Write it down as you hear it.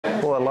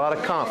a lot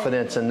of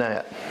confidence in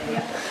that.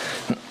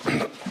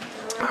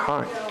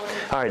 All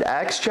right,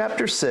 Acts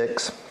chapter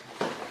 6.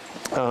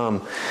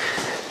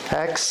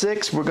 Acts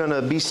 6, we're going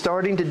to be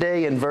starting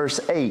today in verse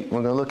 8.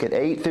 We're going to look at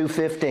 8 through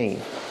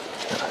 15.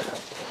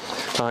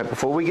 All right,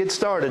 before we get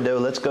started, though,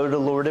 let's go to the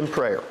Lord in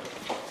prayer.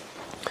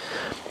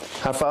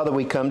 Our Father,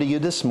 we come to you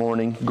this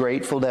morning,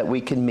 grateful that we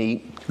can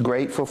meet,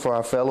 grateful for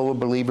our fellow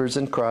believers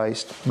in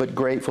Christ, but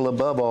grateful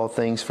above all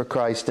things for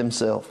Christ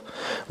Himself.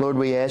 Lord,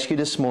 we ask you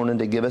this morning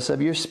to give us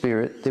of your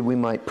Spirit, that we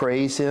might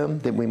praise Him,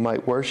 that we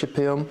might worship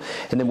Him,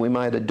 and that we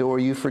might adore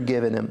you for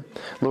giving Him.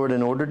 Lord,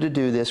 in order to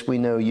do this, we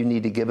know you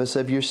need to give us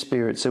of your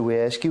Spirit, so we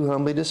ask you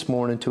humbly this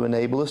morning to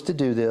enable us to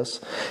do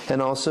this.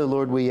 And also,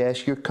 Lord, we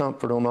ask your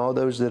comfort on all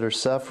those that are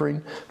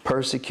suffering,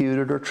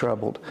 persecuted, or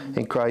troubled.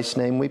 In Christ's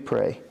name we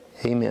pray.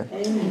 Amen.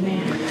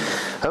 Amen.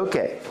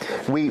 Okay,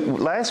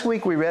 last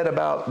week we read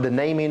about the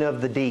naming of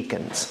the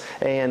deacons,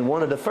 and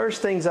one of the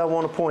first things I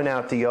want to point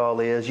out to y'all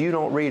is you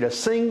don't read a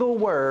single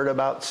word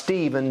about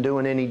Stephen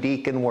doing any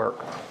deacon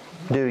work,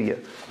 do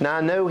you? Now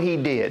I know he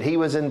did. He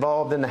was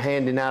involved in the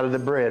handing out of the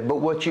bread, but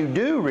what you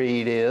do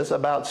read is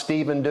about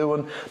Stephen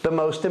doing the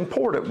most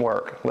important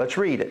work. Let's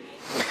read it.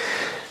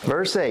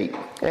 Verse 8,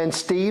 and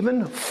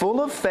Stephen,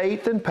 full of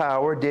faith and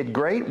power, did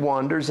great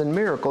wonders and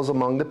miracles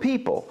among the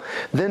people.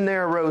 Then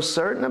there arose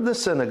certain of the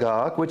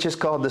synagogue, which is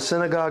called the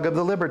synagogue of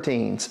the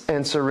Libertines,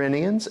 and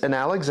Cyrenians, and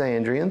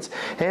Alexandrians,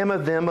 and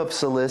of them of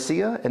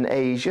Cilicia and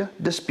Asia,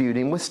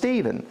 disputing with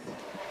Stephen.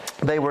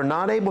 They were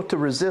not able to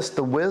resist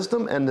the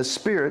wisdom and the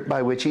spirit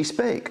by which he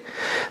spake.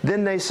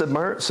 Then they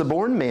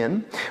suborned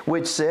men,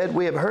 which said,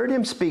 we have heard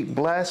him speak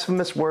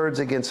blasphemous words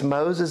against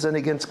Moses and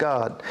against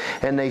God.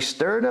 And they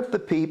stirred up the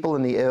people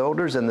and the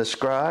elders and the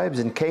scribes,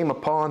 and came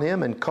upon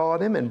him, and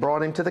caught him, and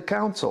brought him to the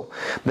council.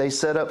 They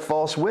set up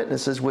false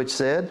witnesses, which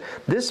said,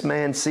 this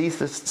man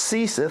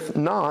ceaseth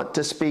not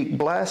to speak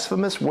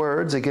blasphemous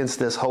words against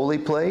this holy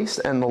place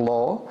and the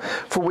law.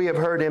 For we have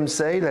heard him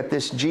say that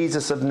this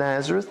Jesus of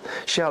Nazareth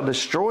shall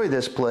destroy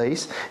this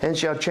place, and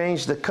shall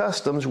change the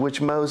customs which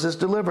Moses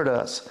delivered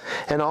us.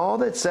 And all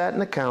that sat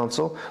in the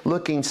council,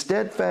 looking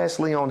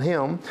steadfastly on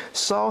him,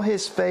 saw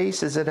his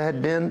face as it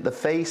had been the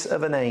face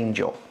of an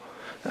angel.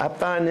 I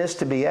find this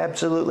to be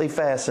absolutely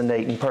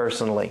fascinating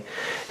personally.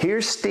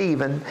 Here's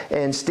Stephen,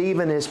 and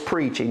Stephen is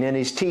preaching and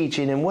he's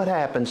teaching, and what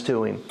happens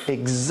to him?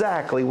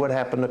 Exactly what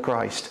happened to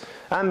Christ.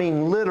 I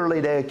mean, literally,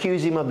 they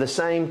accuse him of the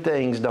same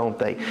things, don't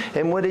they?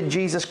 And what did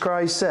Jesus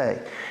Christ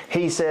say?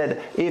 He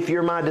said, if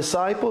you're my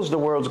disciples, the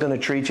world's going to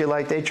treat you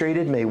like they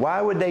treated me.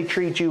 Why would they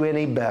treat you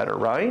any better,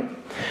 right?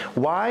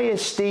 Why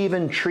is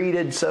Stephen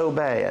treated so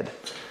bad?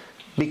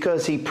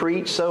 Because he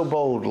preached so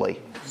boldly,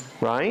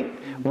 right?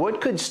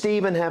 What could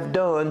Stephen have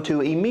done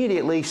to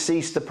immediately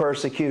cease the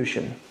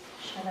persecution?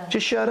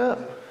 Just shut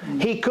up.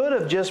 He could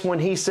have just, when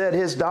he said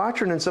his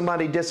doctrine and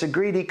somebody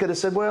disagreed, he could have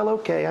said, well,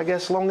 okay, I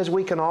guess as long as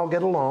we can all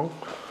get along.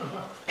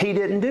 He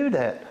didn't do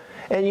that.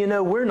 And you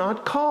know, we're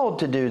not called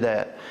to do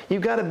that.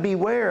 You've got to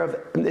beware of,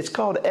 it's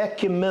called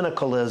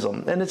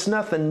ecumenicalism, and it's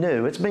nothing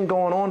new. It's been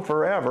going on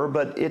forever,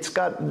 but it's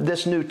got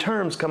this new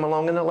terms come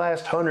along in the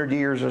last 100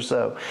 years or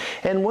so.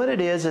 And what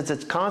it is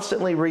it's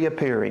constantly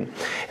reappearing.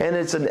 And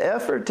it's an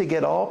effort to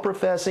get all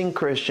professing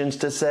Christians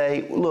to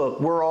say, look,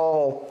 we're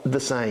all the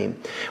same.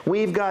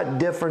 We've got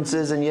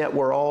differences, and yet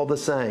we're all the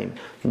same.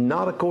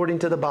 Not according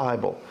to the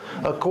Bible.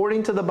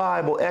 According to the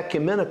Bible,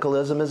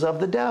 ecumenicalism is of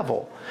the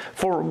devil.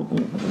 For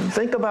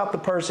think about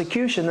the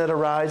persecution that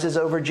arises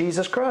over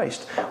Jesus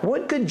Christ.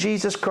 What could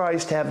Jesus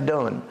Christ have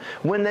done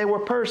when they were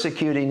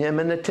persecuting him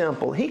in the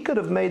temple? He could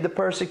have made the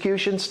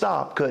persecution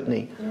stop, couldn't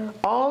he? Yeah.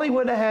 All he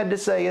would have had to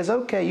say is,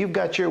 okay, you've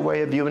got your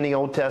way of viewing the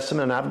Old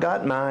Testament, and I've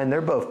got mine. They're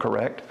both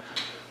correct.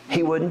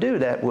 He wouldn't do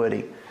that, would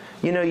he?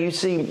 You know, you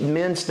see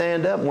men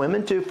stand up,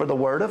 women too, for the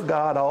Word of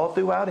God all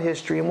throughout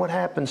history, and what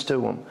happens to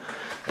them?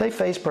 They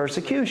face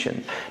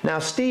persecution. Now,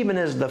 Stephen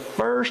is the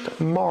first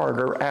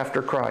martyr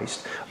after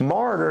Christ.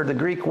 Martyr, the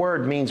Greek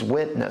word, means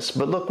witness,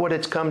 but look what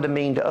it's come to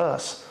mean to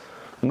us.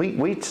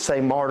 We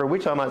say martyr, we're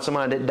talking about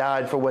somebody that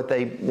died for what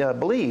they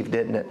believed,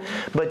 didn't it?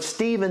 But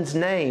Stephen's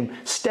name,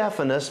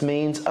 Stephanus,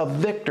 means a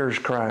victor's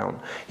crown.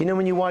 You know,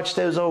 when you watch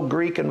those old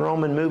Greek and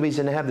Roman movies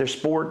and they have their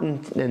sport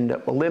and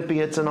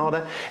Olympiads and all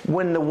that,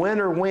 when the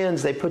winner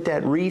wins, they put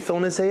that wreath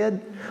on his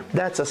head.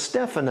 That's a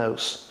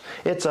Stephanos.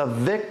 It's a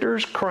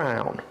victor's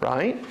crown,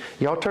 right?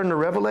 Y'all turn to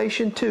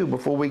Revelation 2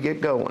 before we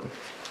get going.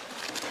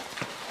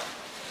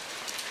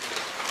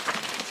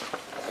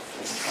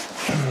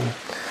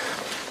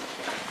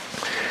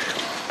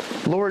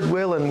 Lord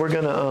willing, we're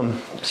going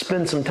to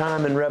spend some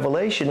time in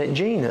Revelation at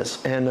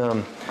Gina's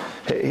and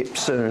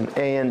soon.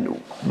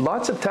 And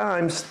lots of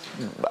times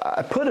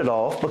I put it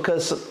off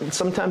because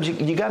sometimes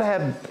you got to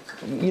have,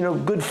 you know,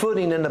 good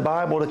footing in the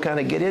Bible to kind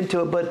of get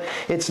into it. But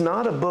it's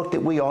not a book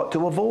that we ought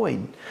to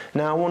avoid.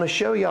 Now I want to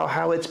show y'all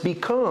how it's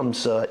become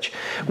such.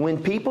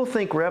 When people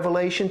think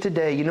Revelation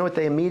today, you know what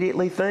they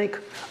immediately think?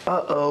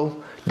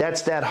 Uh-oh,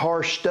 that's that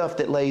harsh stuff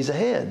that lays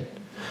ahead.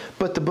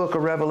 But the book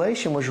of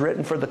Revelation was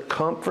written for the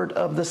comfort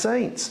of the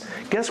saints.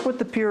 Guess what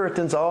the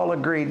Puritans all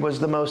agreed was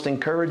the most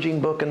encouraging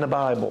book in the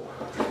Bible?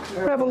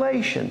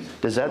 Revelation.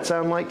 Does that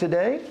sound like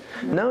today?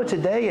 No,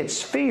 today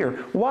it's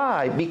fear.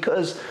 Why?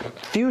 Because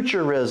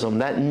futurism,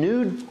 that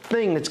new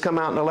thing that's come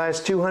out in the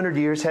last 200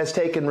 years, has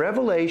taken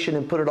Revelation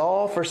and put it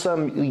all for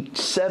some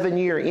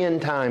 7-year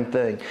end time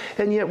thing.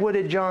 And yet what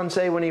did John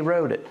say when he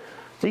wrote it?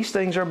 These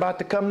things are about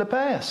to come to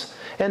pass.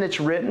 And it's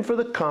written for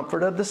the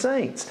comfort of the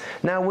saints.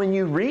 Now, when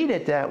you read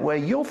it that way,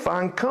 you'll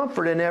find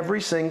comfort in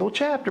every single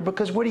chapter,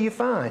 because what do you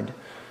find?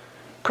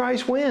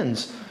 Christ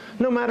wins.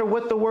 No matter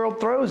what the world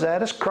throws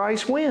at us,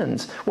 Christ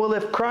wins. Well,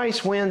 if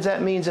Christ wins,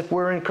 that means if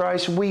we're in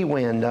Christ, we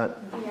win,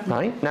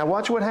 right? Now,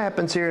 watch what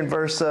happens here in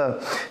verse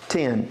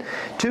 10.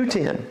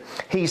 2:10.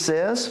 He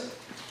says,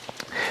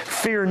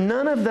 "Fear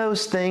none of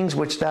those things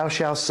which thou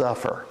shalt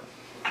suffer."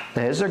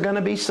 Now, is there going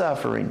to be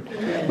suffering?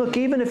 Look,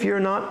 even if you're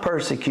not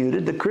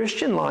persecuted, the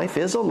Christian life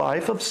is a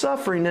life of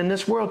suffering in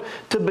this world.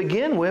 To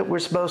begin with, we're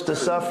supposed to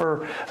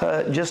suffer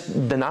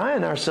just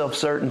denying ourselves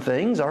certain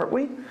things, aren't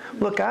we?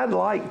 Look, I'd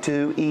like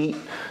to eat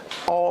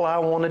all I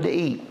wanted to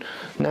eat.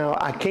 Now,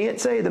 I can't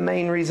say the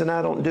main reason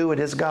I don't do it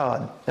is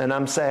God. And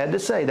I'm sad to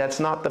say that's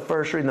not the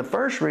first reason. The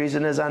first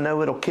reason is I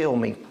know it'll kill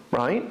me,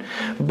 right?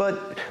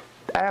 But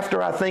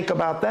after I think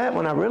about that,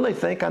 when I really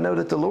think, I know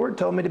that the Lord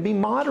told me to be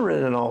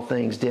moderate in all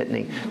things, didn't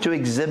He? To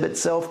exhibit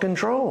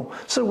self-control.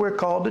 So we're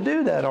called to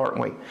do that, aren't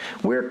we?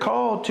 We're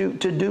called to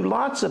do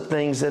lots of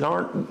things that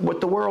aren't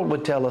what the world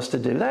would tell us to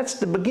do. That's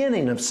the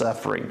beginning of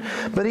suffering.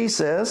 But He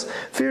says,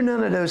 "Fear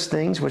none of those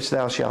things which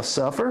thou shalt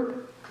suffer.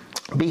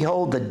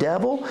 Behold, the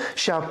devil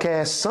shall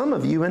cast some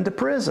of you into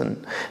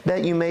prison,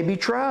 that you may be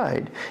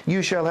tried.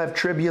 You shall have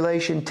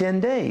tribulation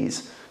 10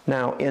 days.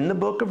 Now, in the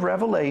book of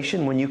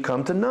Revelation, when you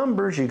come to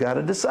numbers, you got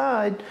to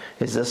decide,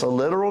 is this a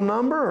literal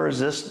number or is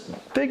this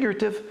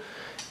figurative?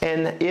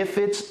 And if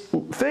it's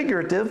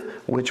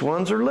figurative, which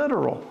ones are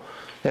literal?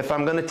 If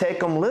I'm going to take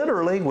them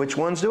literally, which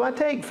ones do I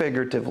take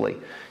figuratively?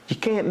 You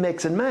can't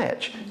mix and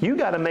match. You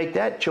got to make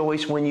that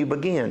choice when you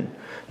begin.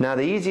 Now,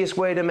 the easiest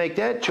way to make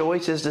that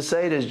choice is to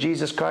say, does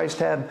Jesus Christ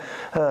have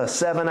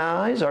 7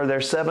 eyes? Are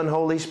there 7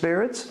 Holy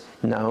Spirits?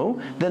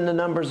 No. Then the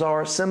numbers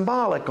are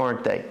symbolic,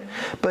 aren't they?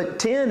 But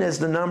 10 is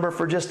the number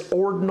for just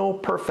ordinal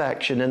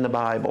perfection in the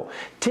Bible.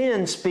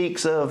 10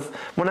 speaks of,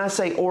 when I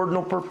say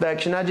ordinal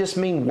perfection, I just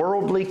mean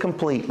worldly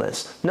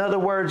completeness. In other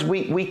words,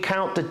 we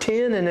count to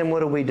 10 and then what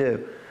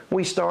do?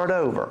 We start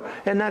over.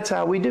 And that's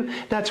how we do.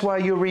 That's why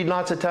you'll read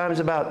lots of times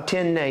about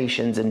 10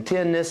 nations and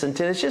 10 this and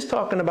 10. It's just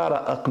talking about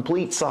a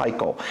complete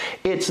cycle.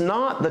 It's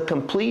not the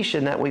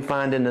completion that we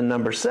find in the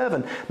number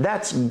 7.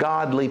 That's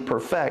godly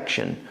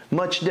perfection.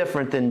 Much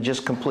different than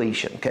just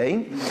completion,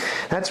 okay?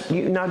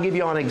 And I'll give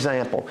you an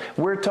example.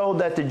 We're told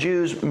that the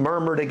Jews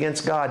murmured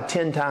against God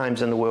 10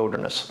 times in the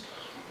wilderness.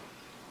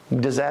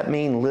 Does that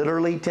mean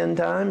literally 10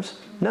 times?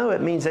 No,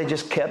 it means they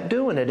just kept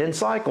doing it in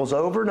cycles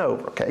over and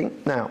over, okay?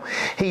 Now,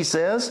 He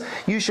says,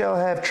 "You shall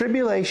have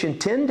tribulation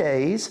 10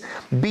 days.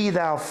 Be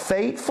thou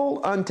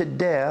faithful unto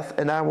death,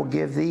 and I will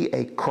give thee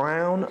a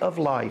crown of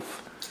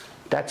life."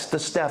 That's the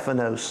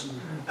Stephanos.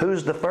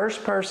 Who's the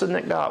first person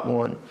that got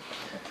one?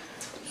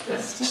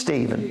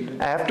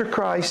 Stephen. After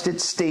Christ,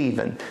 it's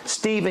Stephen.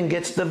 Stephen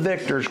gets the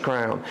victor's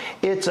crown.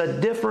 It's a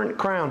different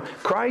crown.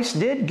 Christ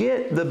did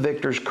get the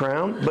victor's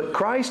crown, but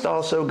Christ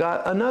also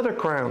got another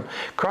crown.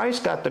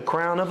 Christ got the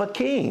crown of a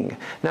king.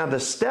 Now, the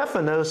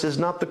Stephanos is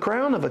not the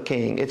crown of a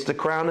king. It's the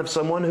crown of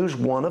someone who's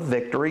won a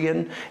victory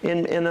in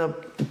a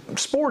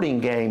sporting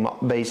game,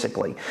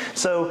 basically.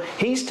 So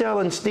he's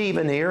telling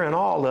Stephen here and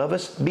all of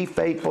us, be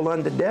faithful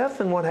unto death,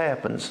 and what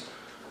happens?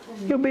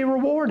 You'll be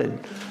rewarded.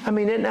 I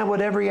mean, isn't that what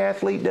every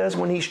athlete does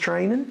when he's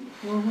training?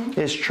 Mm-hmm.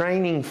 Is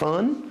training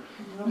fun?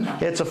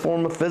 It's a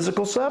form of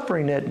physical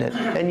suffering, isn't it?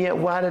 And yet,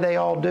 why do they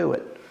all do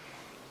it?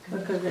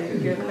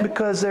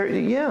 Because they're,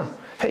 yeah.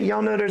 Hey,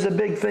 y'all know there's a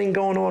big thing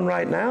going on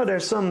right now.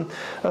 There's some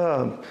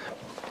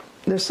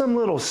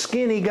little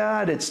skinny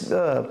guy that's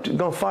going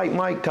to fight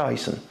Mike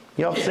Tyson.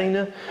 Y'all seen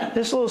that?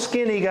 This little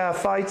skinny guy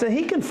fights, and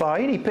he can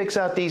fight. He picks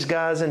out these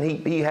guys, and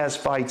he has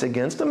fights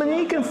against them, and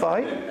he can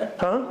fight.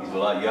 Huh? He's a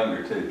lot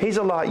younger, too. He's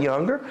a lot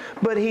younger,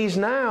 but he's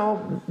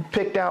now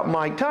picked out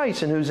Mike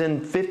Tyson, who's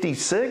in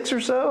 56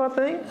 or so, I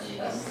think.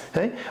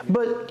 Okay?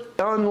 But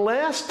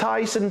unless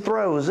Tyson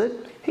throws it,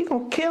 he's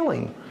going to kill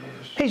him.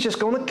 He's just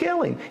going to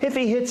kill him. If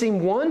he hits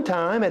him one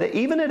time,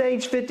 even at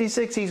age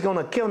 56, he's going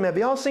to kill him. Have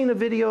y'all seen a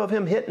video of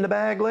him hitting the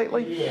bag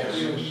lately? Yes.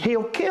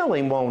 He'll kill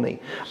him, won't he?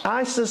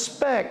 I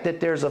suspect that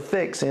there's a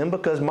fix in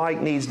because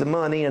Mike needs the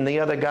money and the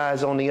other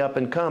guy's on the up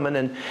and coming,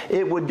 and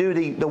it would do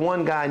the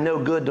one guy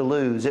no good to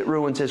lose. It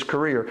ruins his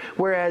career.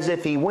 Whereas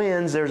if he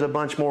wins, there's a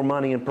bunch more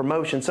money and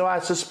promotion. So I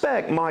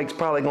suspect Mike's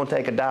probably going to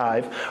take a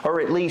dive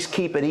or at least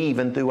keep it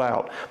even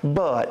throughout.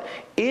 But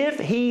if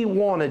he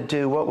wanted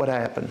to, what would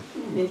happen?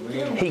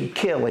 He'd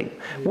kill him.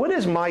 What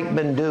has Mike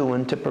been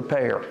doing to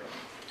prepare?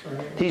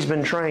 He's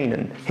been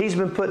training. He's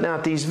been putting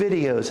out these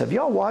videos. Have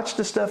y'all watched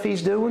the stuff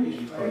he's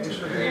doing?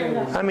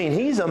 I mean,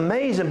 he's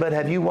amazing, but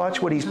have you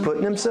watched what he's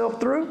putting himself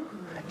through?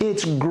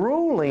 It's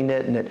grueling,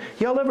 isn't it?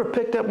 Y'all ever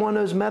picked up one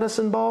of those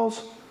medicine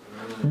balls?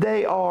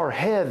 They are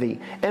heavy.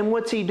 And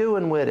what's he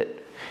doing with it?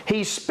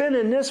 He's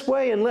spinning this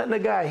way and letting the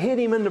guy hit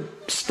him in the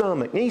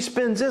stomach. And he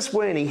spins this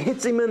way and he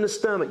hits him in the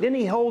stomach. Then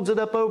he holds it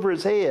up over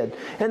his head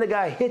and the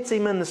guy hits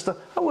him in the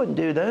stomach. I wouldn't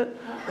do that.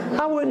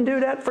 I wouldn't do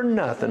that for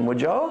nothing,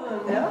 would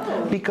y'all?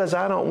 No. Because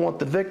I don't want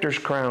the victor's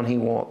crown he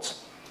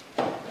wants.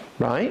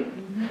 Right?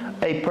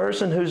 A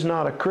person who's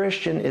not a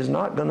Christian is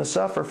not going to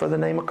suffer for the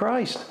name of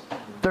Christ.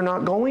 They're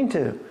not going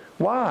to.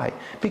 Why?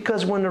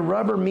 Because when the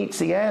rubber meets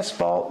the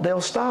asphalt,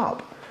 they'll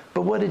stop.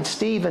 But what did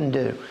Stephen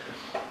do?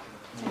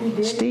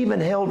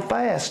 Stephen held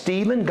fast.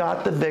 Stephen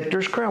got the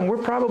victor's crown. We're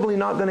probably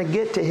not going to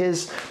get to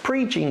his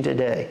preaching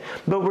today,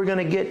 but we're going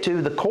to get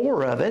to the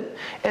core of it.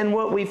 And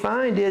what we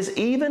find is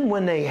even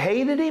when they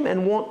hated him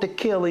and want to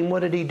kill him,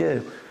 what did he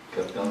do?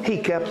 He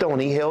kept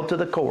on. He held to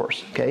the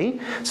course. Okay?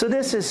 So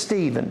this is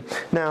Stephen.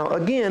 Now,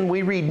 again,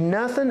 we read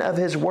nothing of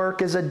his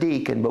work as a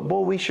deacon, but boy,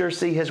 we sure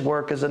see his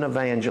work as an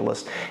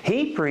evangelist.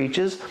 He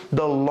preaches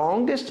the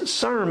longest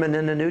sermon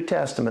in the New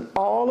Testament.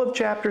 All of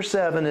chapter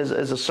 7 is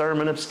a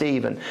sermon of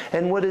Stephen.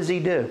 And what does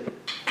he do?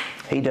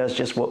 He does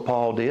just what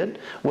Paul did,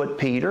 what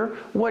Peter,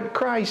 what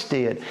Christ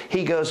did.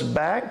 He goes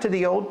back to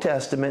the Old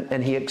Testament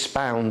and he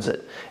expounds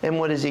it. And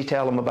what does he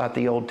tell them about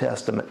the Old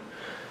Testament?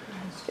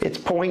 It's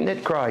pointing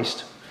at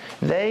Christ.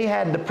 They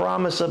had the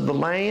promise of the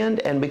land,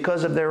 and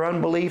because of their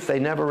unbelief, they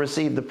never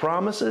received the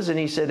promises. And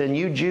he said, and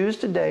you Jews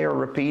today are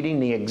repeating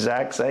the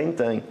exact same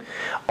thing.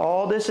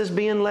 All this is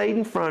being laid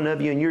in front of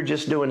you, and you're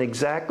just doing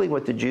exactly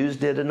what the Jews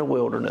did in the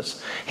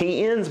wilderness.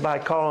 He ends by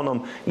calling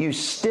them, you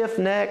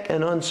stiff-necked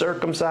and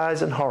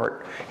uncircumcised in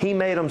heart. He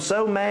made them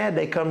so mad,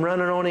 they come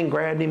running on him,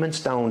 grabbed him, and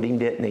stoned him,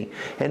 didn't he?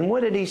 And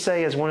what did he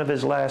say as one of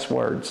his last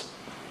words?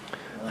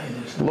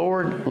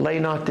 Lord, lay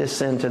not this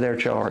sin to their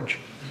charge.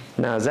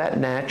 Now, is that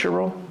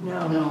natural?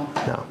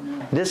 No.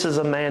 This is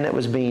a man that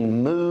was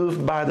being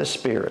moved by the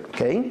Spirit,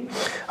 okay?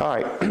 All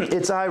right.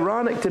 It's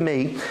ironic to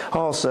me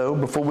also,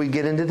 before we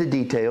get into the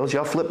details,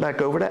 y'all flip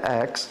back over to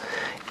Acts.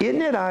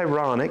 Isn't it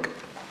ironic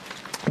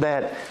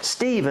that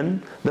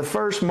Stephen, the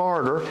first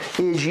martyr,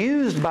 is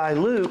used by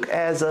Luke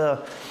as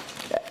a,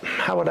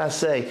 how would I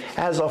say,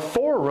 as a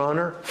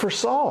forerunner for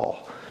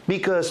Saul?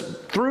 Because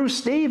through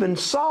Stephen,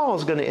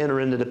 Saul's going to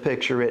enter into the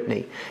picture, isn't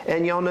he?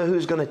 And y'all know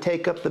who's going to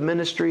take up the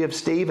ministry of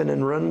Stephen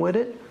and run with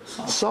it?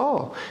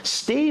 Saul.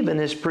 Stephen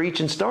is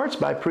preaching, starts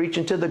by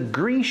preaching to the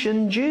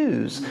Grecian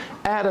Jews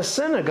at a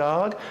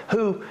synagogue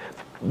who,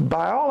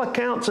 by all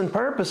accounts and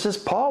purposes,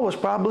 Paul was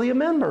probably a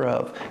member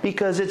of,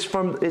 because it's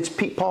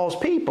Paul's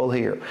people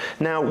here.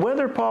 Now,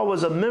 whether Paul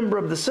was a member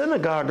of the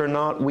synagogue or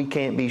not, we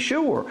can't be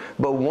sure.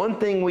 But one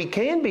thing we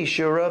can be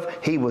sure of,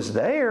 he was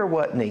there,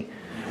 wasn't he?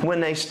 When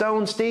they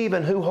stoned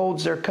Stephen, who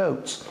holds their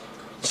coats?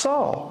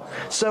 Saul.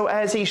 So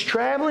as he's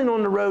traveling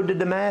on the road to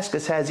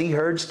Damascus, has he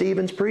heard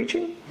Stephen's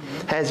preaching?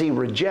 Has he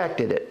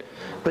rejected it?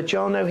 But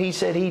y'all know he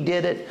said he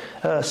did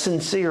it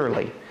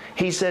sincerely.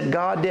 He said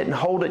God didn't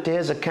hold it to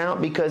his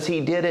account because he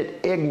did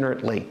it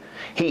ignorantly.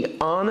 He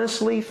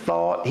honestly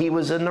thought he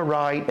was in the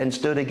right and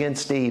stood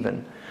against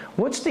Stephen.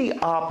 What's the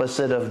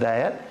opposite of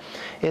that?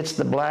 It's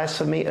the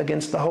blasphemy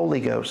against the Holy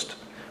Ghost,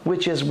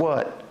 which is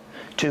what?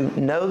 To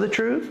know the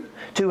truth,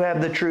 to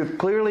have the truth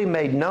clearly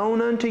made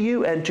known unto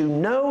you, and to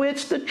know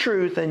it's the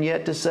truth, and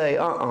yet to say,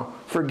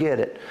 forget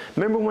it.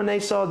 Remember when they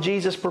saw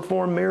Jesus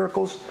perform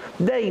miracles?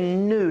 They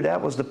knew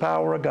that was the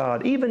power of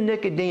God. Even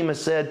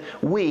Nicodemus said,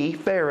 we,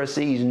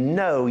 Pharisees,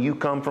 know you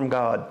come from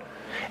God.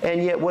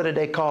 And yet what did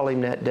they call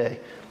him that day?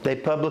 They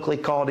publicly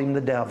called him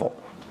the devil.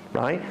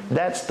 Right?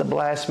 That's the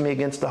blasphemy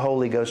against the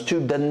Holy Ghost,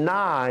 to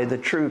deny the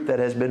truth that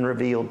has been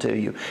revealed to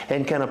you.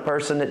 And can a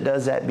person that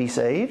does that be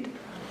saved?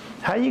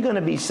 How are you going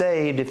to be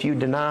saved if you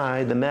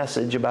deny the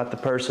message about the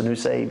person who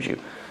saves you?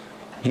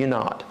 You're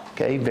not.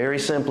 Okay? Very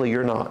simply,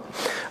 you're not.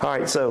 All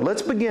right, so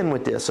let's begin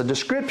with this. A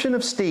description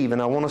of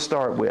Stephen I want to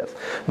start with.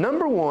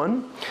 Number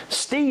one,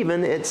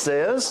 Stephen, it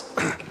says,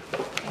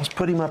 let's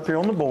put him up here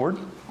on the board.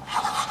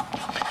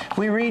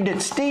 We read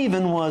that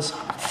Stephen was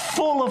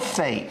full of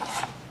faith.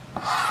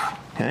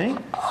 Okay?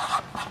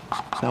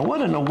 Now,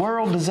 what in the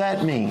world does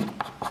that mean?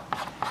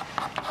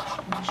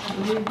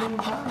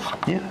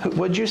 Yeah.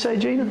 What'd you say,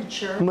 Gina?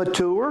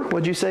 Mature.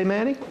 What'd you say,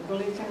 Maddie?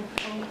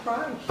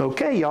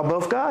 Okay, y'all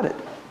both got it.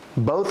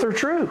 Both are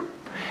true.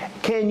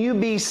 Can you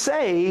be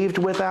saved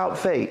without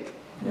faith?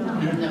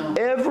 No.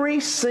 Every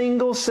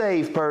single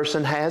saved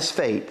person has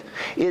faith.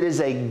 It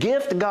is a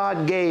gift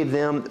God gave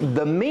them,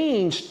 the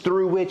means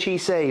through which He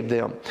saved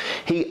them.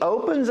 He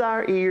opens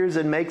our ears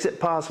and makes it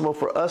possible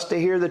for us to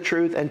hear the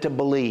truth and to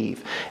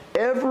believe.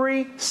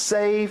 Every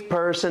saved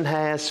person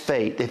has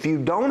faith. If you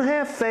don't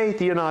have faith,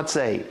 you're not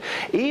saved.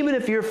 Even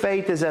if your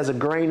faith is as a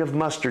grain of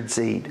mustard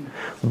seed.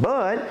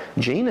 But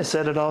Gina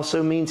said it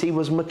also means he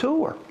was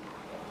mature.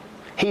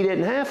 He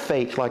didn't have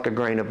faith like a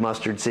grain of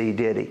mustard seed,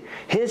 did he?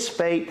 His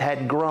faith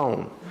had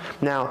grown.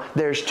 Now,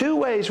 there's two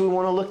ways we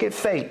want to look at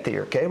faith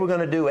here, okay? We're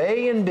going to do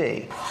A and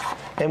B.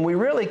 And we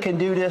really can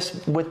do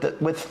this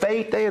with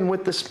faith and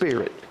with the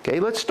Spirit. Okay,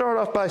 let's start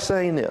off by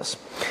saying this.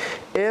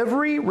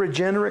 Every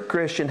regenerate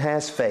Christian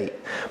has faith,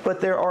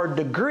 but there are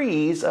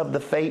degrees of the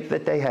faith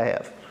that they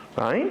have.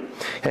 Right?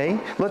 Okay,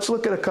 let's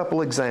look at a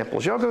couple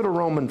examples. Y'all go to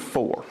Romans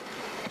 4.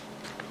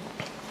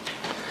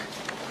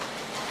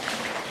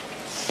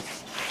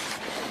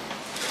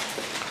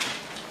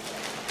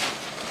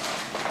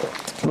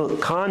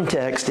 Look,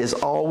 context is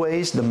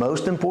always the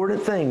most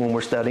important thing when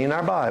we're studying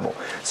our Bible.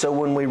 So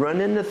when we run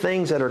into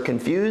things that are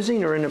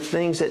confusing or into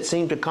things that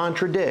seem to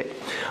contradict,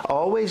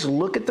 always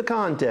look at the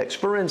context.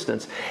 For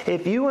instance,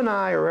 if you and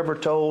I are ever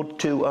told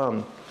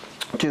to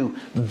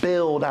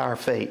build our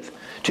faith,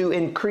 to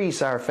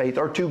increase our faith,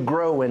 or to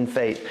grow in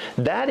faith,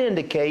 that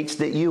indicates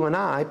that you and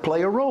I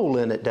play a role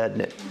in it,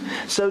 doesn't it?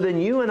 So then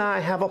you and I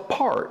have a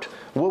part.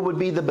 What would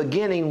be the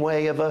beginning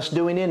way of us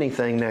doing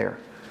anything there?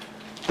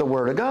 The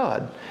Word of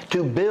God.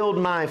 To build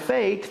my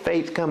faith,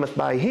 faith cometh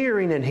by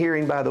hearing, and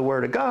hearing by the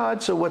Word of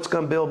God. So what's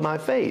going to build my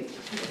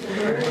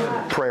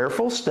faith?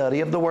 Prayerful study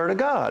of the Word of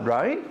God,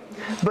 right?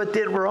 But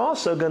then we're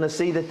also going to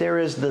see that there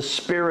is the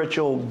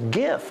spiritual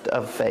gift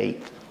of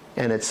faith,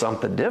 and it's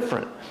something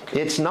different.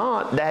 It's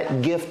not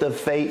that gift of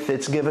faith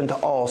that's given to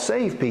all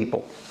saved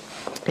people.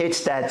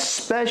 It's that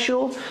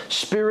special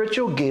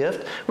spiritual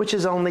gift which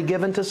is only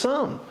given to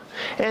some.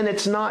 And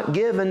it's not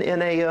given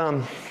in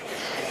a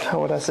how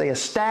would I say, a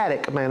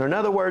static manner. In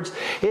other words,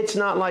 it's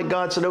not like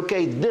God said,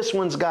 okay, this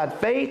one's got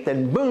faith,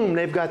 and boom,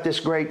 they've got this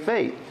great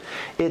faith.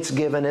 It's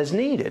given as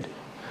needed.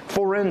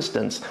 For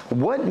instance,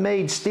 what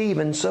made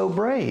Stephen so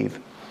brave?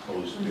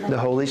 The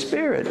Holy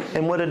Spirit.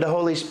 And what did the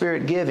Holy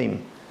Spirit give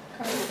him?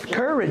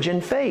 Courage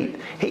and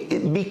faith.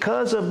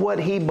 Because of what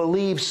he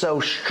believed so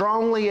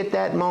strongly at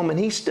that moment,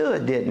 he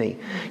stood, didn't he?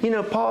 You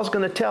know, Paul's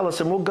going to tell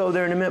us, and we'll go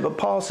there in a minute, but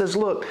Paul says,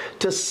 look,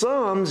 to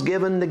some's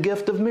given the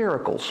gift of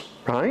miracles,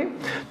 right?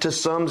 To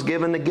some's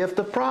given the gift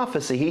of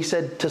prophecy. He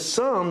said, to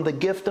some, the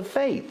gift of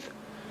faith.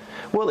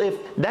 Well,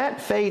 if that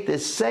faith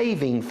is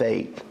saving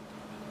faith,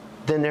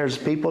 then there's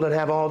people that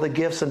have all the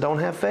gifts and don't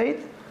have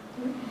faith.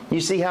 You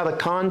see how the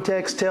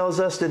context tells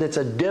us that it's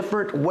a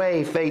different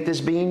way faith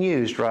is being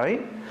used,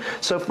 right?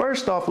 So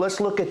first off, let's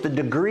look at the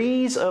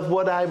degrees of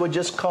what I would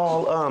just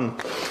call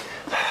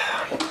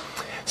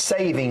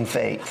saving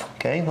faith.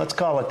 Okay, let's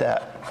call it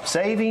that.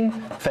 Saving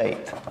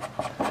faith.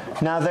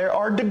 Now there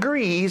are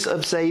degrees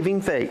of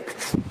saving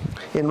faith.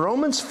 In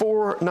Romans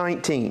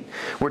 4:19,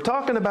 we're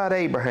talking about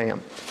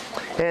Abraham.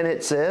 And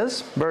it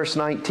says, verse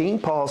 19,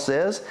 Paul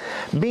says,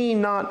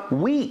 being not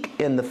weak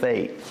in the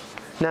faith.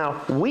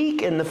 Now,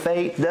 weak in the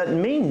faith doesn't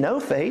mean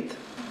no faith.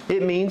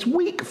 It means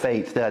weak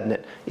faith, doesn't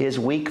it? Is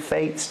weak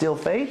faith still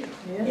faith?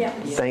 Yeah.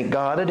 Thank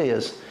God it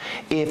is.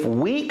 If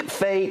weak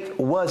faith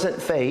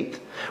wasn't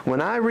faith,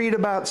 when I read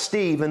about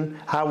Stephen,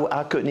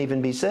 I couldn't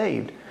even be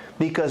saved.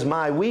 Because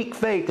my weak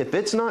faith, if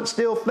it's not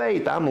still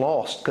faith, I'm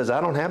lost because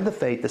I don't have the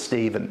faith of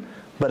Stephen.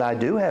 But I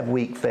do have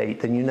weak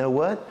faith, and you know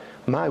what?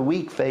 My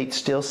weak faith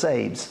still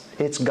saves.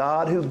 It's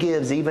God who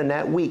gives even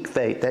that weak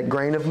faith, that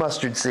grain of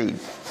mustard seed.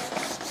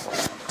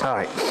 All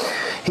right.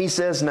 He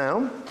says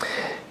now,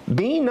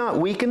 being not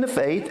weak in the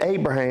faith,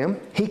 Abraham,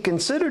 he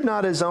considered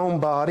not his own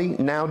body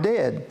now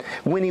dead,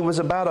 when he was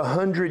about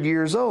 100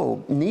 years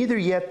old, neither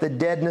yet the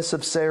deadness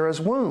of Sarah's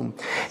womb.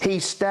 He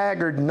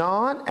staggered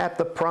not at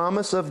the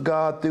promise of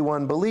God through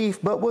unbelief,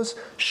 but was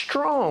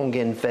strong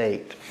in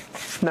faith.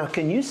 Now,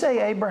 can you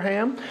say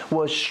Abraham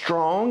was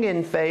strong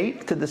in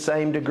faith to the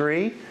same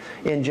degree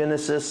in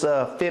Genesis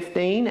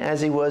 15 as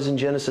he was in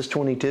Genesis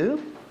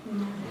 22?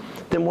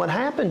 Then what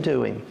happened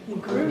to him?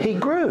 He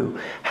grew.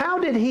 How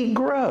did he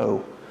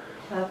grow?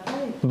 By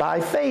faith. By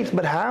faith.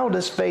 But how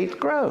does faith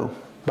grow?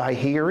 By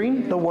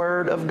hearing the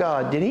Word of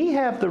God. Did he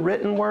have the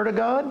written Word of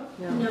God?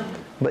 No.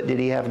 But did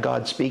he have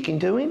God speaking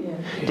to him?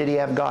 Yeah. Did he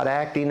have God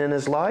acting in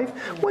his life?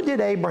 Yeah. What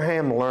did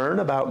Abraham learn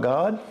about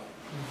God?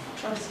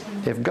 Trust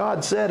him. If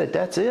God said it,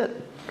 that's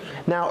it.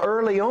 Now,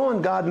 early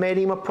on, God made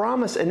him a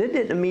promise, and it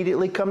didn't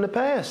immediately come to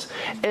pass.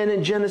 And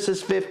in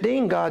Genesis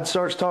 15, God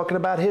starts talking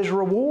about his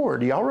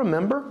reward. Y'all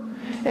remember?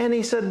 And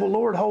he said, well,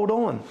 Lord, hold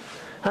on.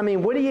 I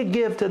mean, what do you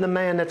give to the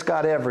man that's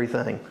got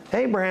everything?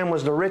 Abraham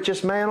was the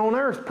richest man on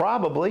earth,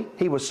 probably.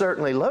 He was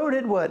certainly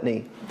loaded, wasn't he?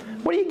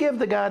 What do you give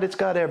the guy that's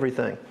got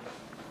everything?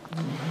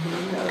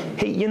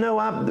 You know,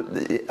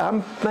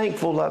 I'm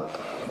thankful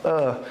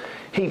that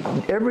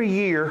every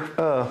year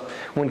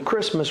when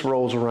Christmas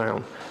rolls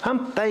around,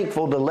 I'm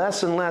thankful the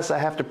less and less I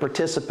have to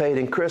participate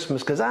in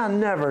Christmas because I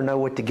never know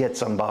what to get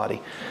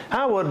somebody.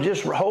 I would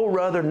just whole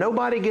rather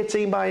nobody gets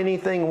anybody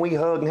anything and we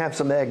hug and have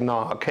some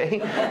eggnog, okay?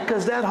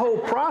 Because that whole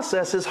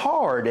process is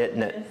hard,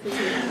 isn't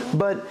it?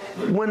 But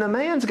when a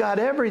man's got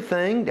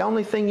everything, the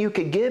only thing you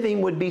could give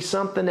him would be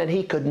something that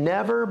he could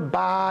never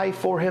buy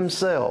for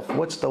himself.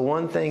 What's the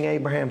one thing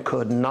Abraham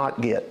could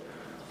not get?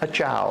 A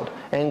child.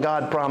 And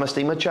God promised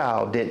him a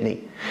child, didn't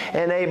he?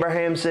 And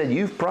Abraham said,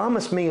 you've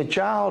promised me a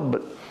child,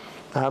 but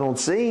I don't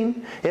see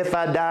him. If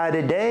I die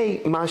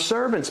today, my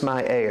servant's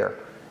my heir.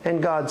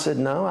 And God said,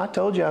 no, I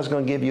told you I was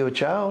going to give you a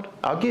child.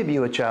 I'll give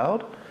you a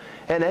child.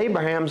 And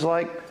Abraham's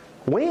like,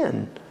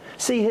 when?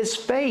 See, his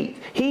faith.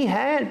 He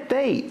had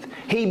faith.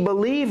 He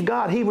believed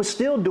God. He was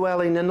still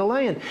dwelling in the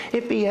land.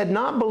 If he had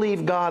not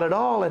believed God at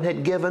all and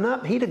had given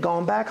up, he'd have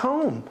gone back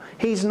home.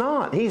 He's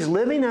not. He's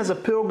living as a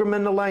pilgrim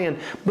in the land.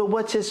 But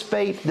what's his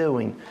faith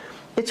doing?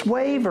 It's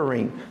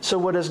wavering. So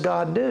what does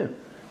God do?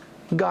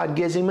 God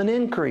gives him an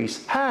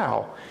increase.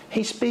 How?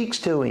 He speaks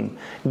to him.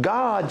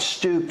 God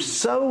stooped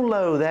so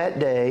low that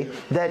day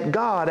that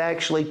God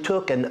actually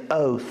took an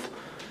oath.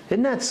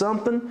 Isn't that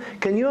something?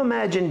 Can you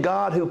imagine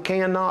God who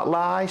cannot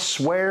lie,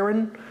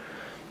 swearing?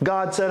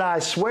 God said, I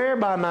swear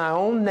by my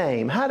own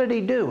name. How did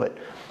he do it?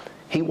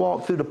 He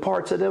walked through the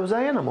parts of those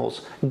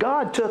animals.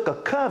 God took a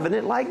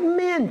covenant like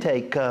men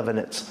take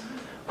covenants.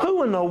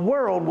 Who in the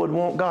world would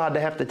want God to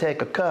have to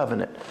take a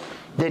covenant?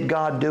 Did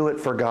God do it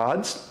for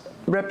God's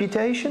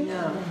reputation?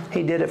 No.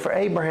 He did it for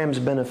Abraham's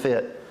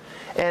benefit.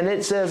 And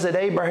it says that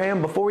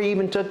Abraham, before he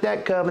even took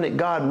that covenant,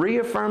 God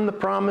reaffirmed the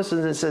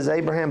promises. It says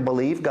Abraham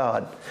believed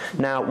God.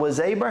 Now, was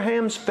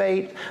Abraham's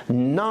faith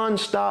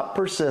non-stop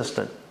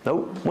persistent?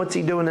 Nope. What's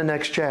he do in the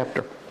next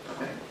chapter?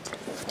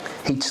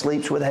 He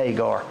sleeps with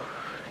Hagar.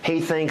 He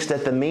thinks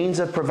that the means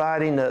of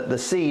providing the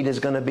seed is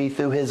going to be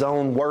through his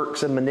own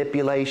works and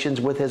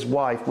manipulations with his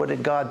wife. What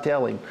did God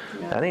tell him?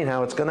 That ain't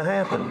how it's going to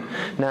happen.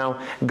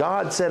 Now,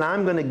 God said,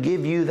 I'm going to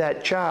give you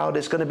that child.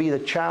 It's going to be the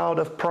child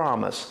of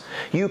promise.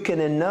 You can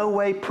in no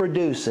way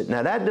produce it.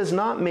 Now, that does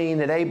not mean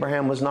that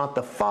Abraham was not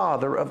the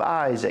father of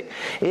Isaac.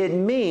 It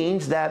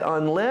means that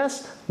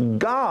unless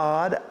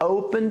God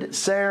opened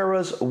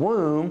Sarah's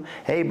womb,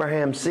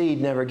 Abraham's seed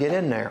never get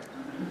in there.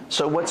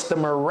 So what's the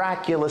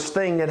miraculous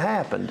thing that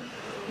happened?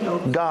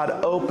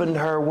 God opened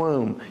her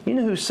womb. You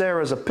know who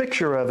Sarah's a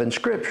picture of in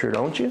Scripture,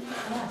 don't you?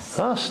 Yes.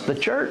 Us, the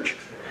church.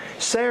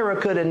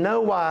 Sarah could in no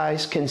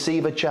wise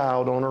conceive a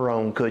child on her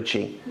own, could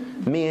she?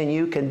 Me and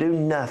you can do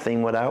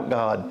nothing without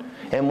God.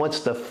 And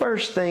what's the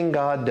first thing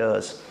God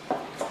does?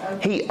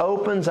 He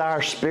opens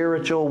our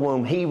spiritual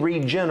womb. He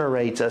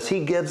regenerates us.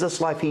 He gives us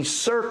life. He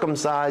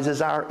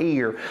circumcises our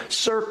ear,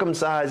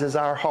 circumcises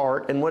our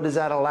heart. And what does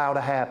that allow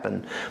to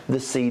happen? The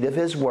seed of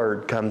His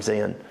Word comes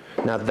in.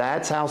 Now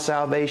that's how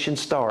salvation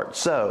starts.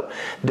 So,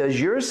 does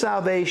your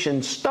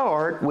salvation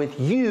start with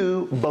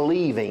you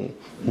believing?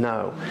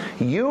 No.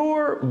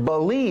 Your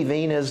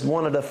believing is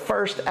one of the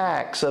first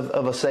acts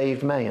of a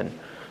saved man.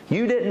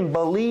 You didn't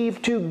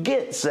believe to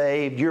get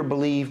saved. You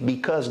believe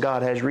because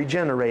God has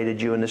regenerated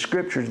you. And the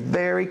Scripture is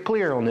very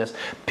clear on this.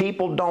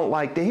 People don't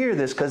like to hear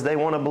this because they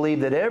want to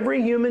believe that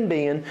every human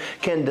being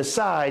can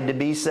decide to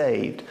be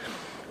saved.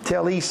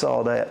 Tell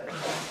Esau that.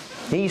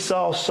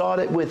 Esau sought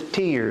it with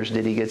tears.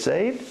 Did he get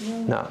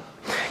saved? No.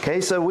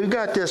 Okay, so we've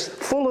got this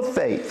full of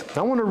faith.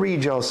 I want to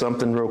read y'all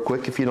something real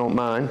quick, if you don't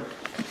mind,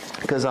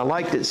 because I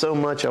liked it so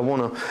much I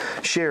want to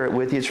share it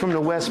with you. It's from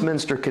the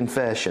Westminster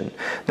Confession.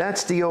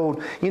 That's the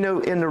old, you know,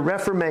 in the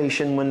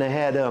Reformation when they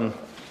had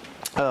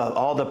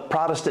all the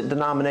Protestant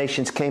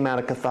denominations came out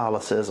of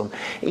Catholicism.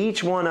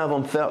 Each one of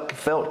them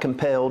felt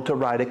compelled to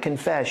write a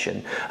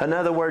confession. In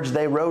other words,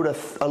 they wrote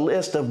a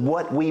list of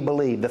what we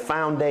believe, the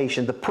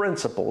foundation, the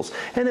principles.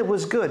 And it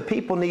was good.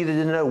 People needed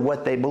to know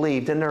what they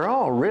believed. And they're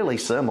all really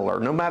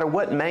similar. No matter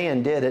what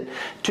man did it,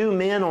 two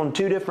men on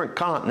two different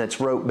continents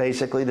wrote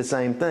basically the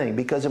same thing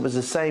because it was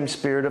the same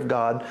Spirit of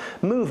God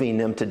moving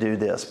them to do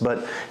this.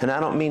 And I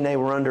don't mean they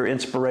were under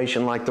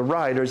inspiration like the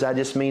writers. I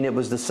just mean it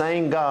was the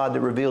same God that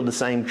revealed the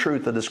same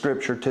truth of the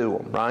Scripture to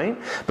them, right?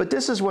 But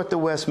this is what the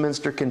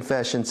Westminster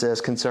Confession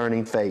says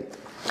concerning faith.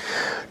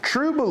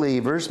 True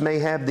believers may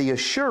have the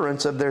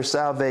assurance of their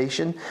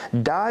salvation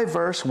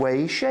diverse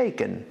ways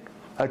shaken.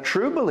 A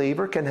true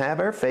believer can have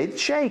our faith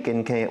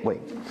shaken, can't we?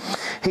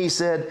 He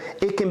said,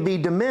 it can be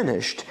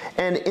diminished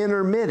and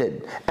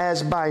intermitted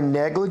as by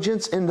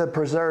negligence in the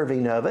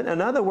preserving of it.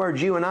 In other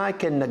words, you and I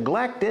can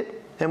neglect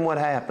it, and what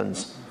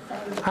happens?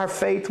 Our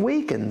faith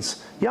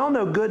weakens. Y'all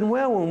know good and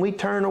well when we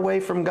turn away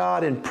from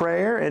God in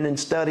prayer and in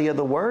study of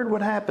the Word,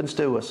 what happens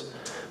to us?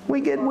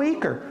 We get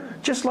weaker.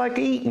 Just like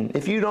eating.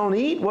 If you don't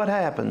eat, what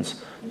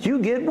happens? You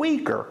get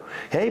weaker.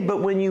 Okay?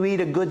 But when you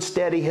eat a good,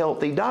 steady,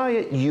 healthy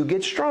diet, you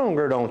get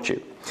stronger, don't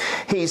you?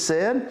 He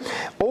said,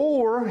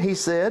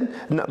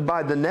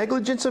 by the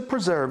negligence of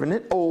preserving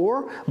it,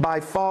 or by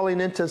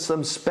falling into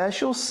some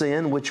special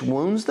sin which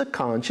wounds the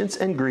conscience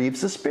and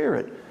grieves the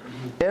spirit.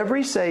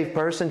 Every saved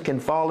person can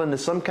fall into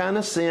some kind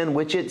of sin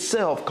which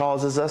itself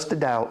causes us to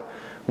doubt.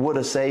 Would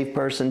a saved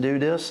person do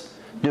this?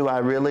 Do I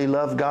really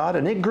love God?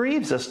 And it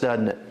grieves us,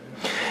 doesn't it?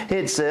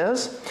 It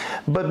says,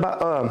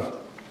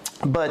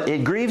 but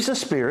it grieves the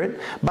spirit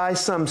by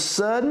some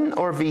sudden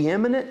or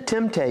vehement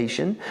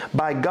temptation,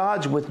 by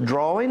God's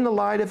withdrawing the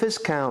light of His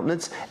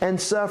countenance, and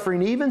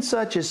suffering even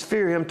such as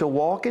fear Him to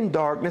walk in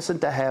darkness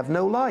and to have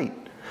no light.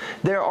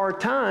 There are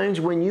times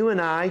when you and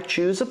I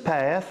choose a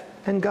path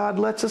and God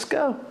lets us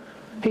go.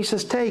 He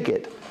says, take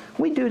it.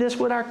 We do this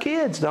with our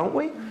kids, don't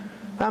we?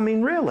 I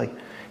mean, really.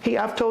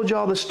 I've told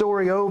y'all the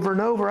story over and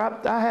over.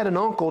 I had an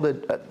uncle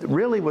that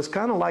really was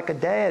kind of like a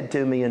dad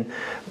to me, and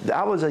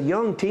I was a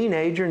young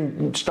teenager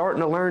and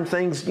starting to learn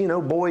things,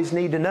 boys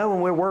need to know,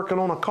 and we're working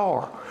on a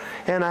car.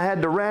 And I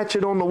had the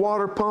ratchet on the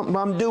water pump, and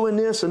I'm doing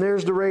this, and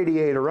there's the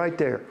radiator right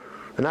there.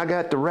 And I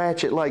got the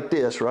ratchet like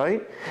this,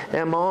 right?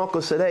 And my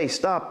uncle said, "Hey,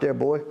 stop there,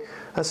 boy."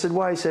 I said,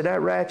 "Why?" He said,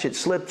 "That ratchet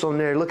slips on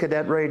there. Look at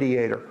that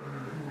radiator."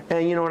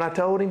 And you know what I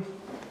told him?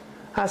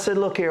 I said,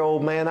 "Look here,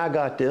 old man, I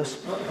got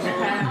this."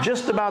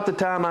 Just about the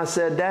time I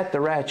said that,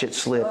 the ratchet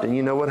slipped. And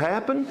you know what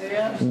happened?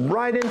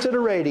 Right into the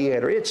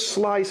radiator. It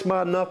sliced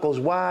my knuckles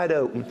wide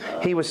open.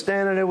 He was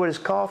standing there with his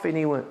coffee, and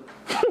he went,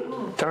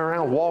 turned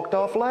around, walked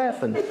off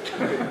laughing.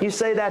 You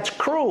say that's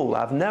cruel.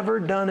 I've never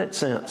done it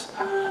since.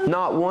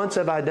 Not once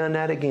have I done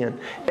that again.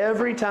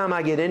 Every time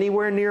I get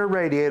anywhere near a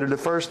radiator, the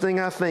first thing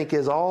I think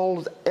is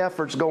all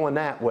efforts going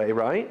that way,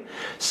 right?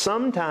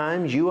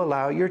 Sometimes you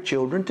allow your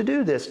children to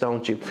do this,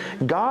 don't you?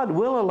 God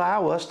will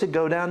allow us to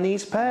go down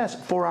these paths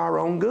for our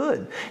own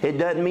good. It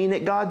doesn't mean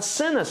that God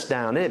sent us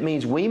down. It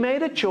means we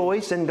made a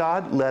choice and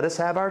God let us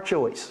have our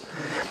choice.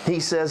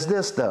 He says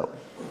this, though.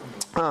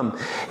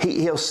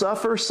 He'll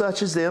suffer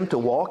such as them to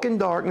walk in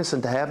darkness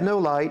and to have no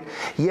light,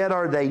 yet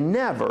are they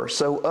never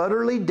so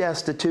utterly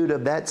destitute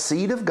of that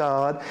seed of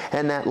God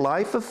and that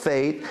life of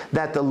faith,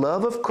 that the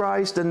love of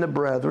Christ and the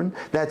brethren,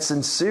 that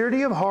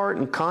sincerity of heart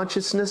and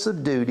consciousness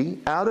of duty,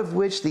 out of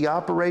which the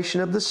operation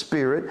of the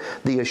Spirit,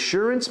 the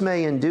assurance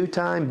may in due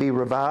time be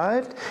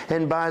revived,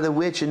 and by the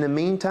which in the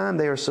meantime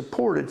they are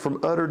supported from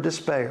utter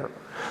despair.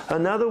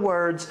 In other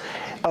words,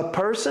 a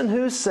person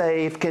who's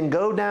saved can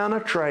go down a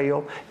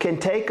trail, can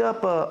take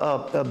up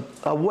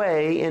a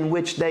way in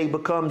which they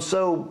become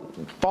so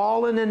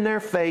fallen in their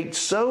faith,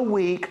 so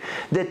weak,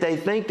 that they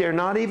think they're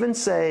not even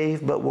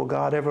saved, but will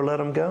God ever let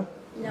them go?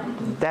 No.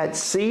 That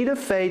seed of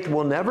faith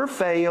will never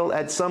fail.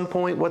 At some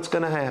point, what's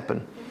going to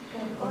happen?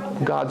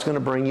 God's going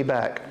to bring you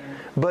back.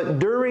 But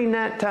during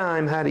that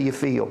time, how do you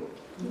feel?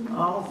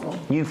 Awful.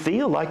 You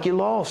feel like you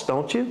lost,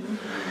 don't you?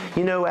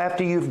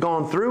 After you've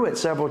gone through it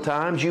several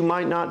times, you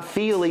might not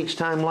feel each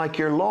time like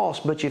you're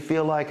lost, but you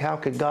feel like, how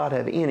could God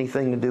have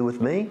anything to do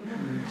with me?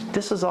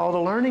 This is all the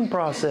learning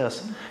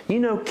process.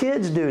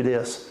 Kids do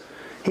this.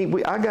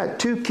 I got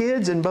 2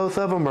 kids, and both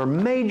of them are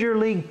major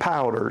league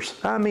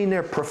pouters. I mean,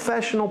 they're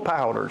professional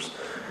pouters.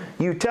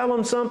 You tell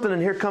them something,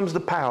 and here comes the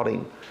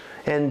pouting.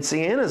 And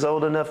Sienna's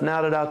old enough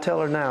now that I'll tell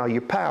her now,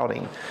 you're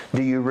pouting.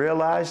 Do you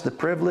realize the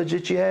privilege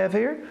that you have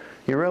here?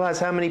 You realize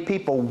how many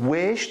people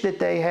wish that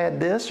they had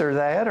this or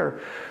that?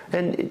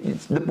 And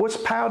what's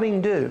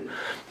pouting do?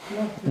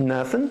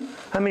 Nothing.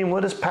 I mean,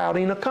 what does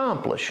pouting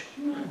accomplish?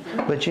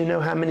 But you know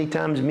how many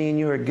times me and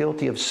you are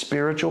guilty of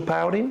spiritual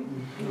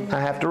pouting? I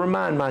have to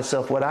remind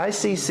myself, what I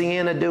see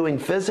Sienna doing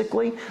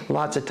physically,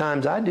 lots of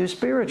times I do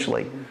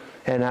spiritually.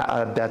 And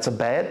that's a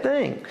bad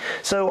thing.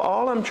 So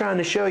all I'm trying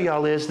to show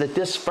y'all is that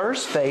this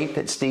first faith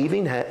that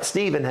Stephen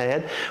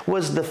had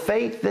was the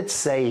faith that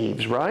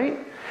saves, right?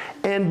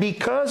 And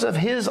because of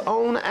his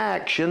own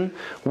action,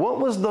 what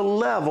was the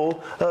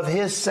level of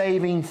his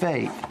saving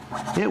faith?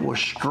 It was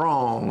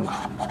strong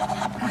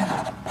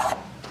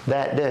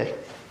that day.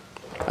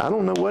 I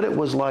don't know what it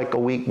was like a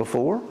week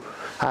before.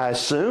 I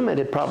assume it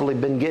had probably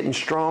been getting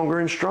stronger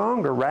and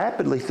stronger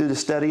rapidly through the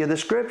study of the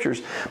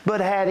Scriptures. But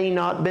had he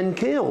not been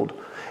killed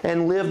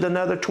and lived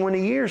another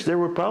 20 years, there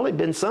would probably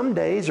been some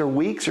days or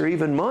weeks or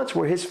even months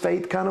where his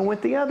faith kind of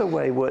went the other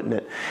way, wouldn't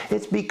it?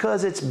 It's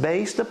because it's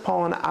based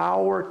upon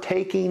our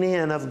taking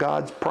in of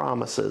God's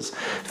promises.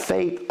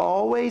 Faith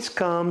always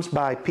comes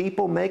by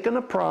people making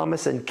a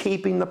promise and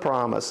keeping the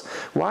promise.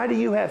 Why do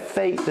you have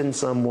faith in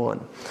someone?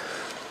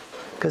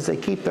 Because they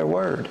keep their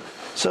word.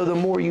 So the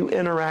more you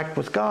interact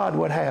with God,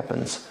 what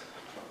happens?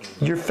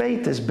 Your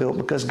faith is built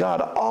because God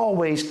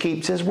always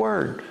keeps His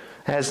word.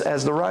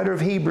 As the writer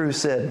of Hebrews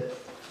said,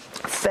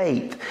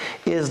 faith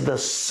is the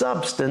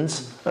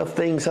substance of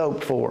things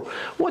hoped for.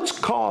 What's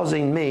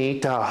causing me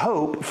to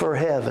hope for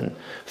heaven?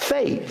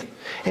 Faith.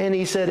 And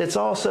he said it's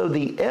also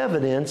the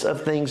evidence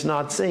of things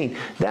not seen.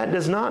 That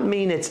does not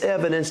mean it's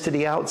evidence to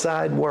the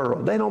outside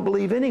world. They don't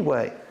believe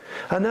anyway.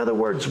 In other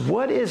words,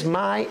 what is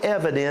my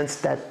evidence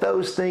that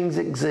those things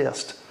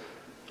exist?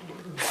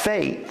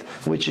 Faith,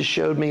 which has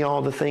showed me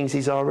all the things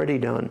He's already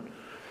done.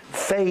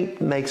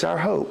 Faith makes our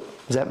hope.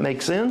 Does that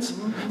make sense?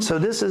 So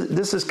this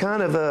is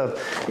kind of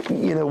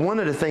one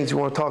of the things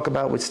we want to talk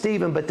about with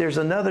Stephen, but there's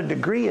another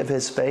degree of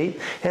his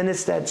faith, and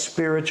it's that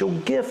spiritual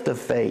gift of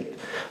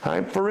faith. All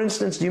right? For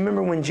instance, do you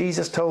remember when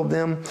Jesus told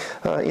them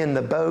in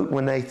the boat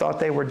when they thought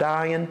they were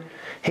dying?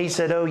 He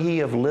said, "Oh, ye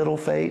of little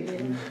faith."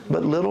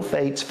 But little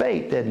faith's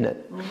faith, isn't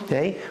it?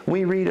 Okay?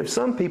 We read of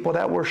some people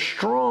that were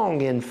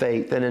strong in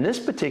faith. And in this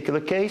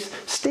particular case,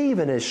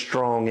 Stephen is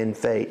strong in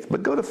faith.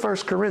 But go to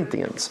 1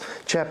 Corinthians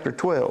chapter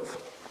 12.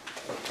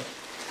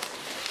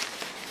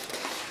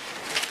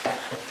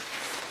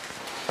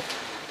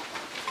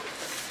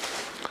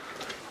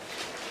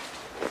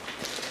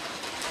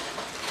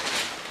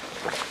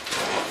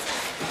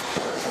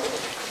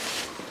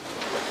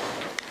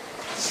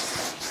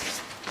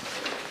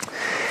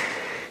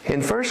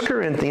 In 1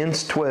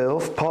 Corinthians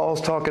 12, Paul's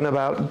talking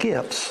about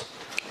gifts.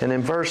 And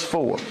in verse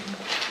 4,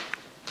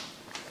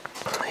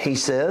 he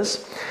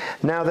says,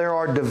 "Now there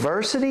are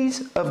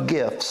diversities of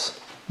gifts,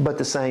 but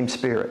the same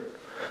Spirit."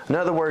 In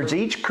other words,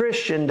 each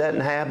Christian doesn't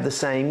have the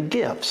same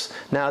gifts.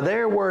 Now,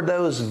 there were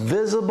those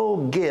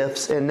visible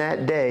gifts in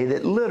that day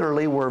that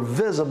literally were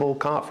visible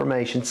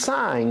confirmation,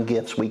 sign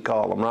gifts we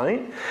call them,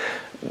 right?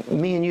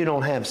 Me and you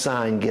don't have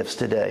sign gifts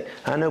today.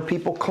 I know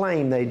people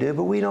claim they do,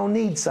 but we don't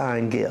need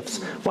sign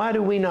gifts. Why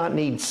do we not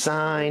need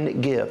sign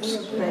gifts?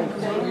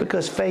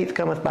 Because faith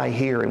cometh by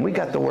hearing. We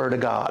got the Word of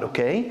God,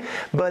 okay?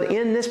 But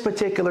in this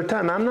particular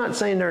time, I'm not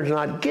saying there's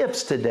not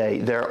gifts today.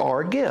 There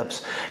are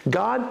gifts.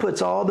 God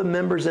puts all the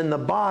members in the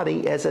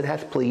body as it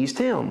hath pleased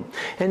Him.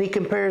 And He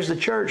compares the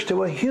church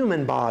to a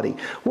human body.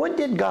 What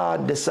did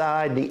God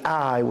decide the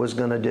eye was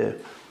going to do?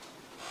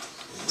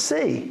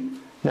 See.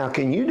 Now,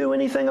 can you do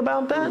anything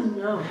about that?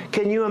 No.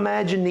 Can you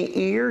imagine the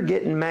ear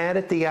getting mad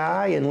at the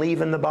eye and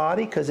leaving the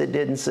body because it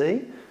didn't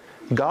see?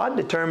 God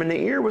determined the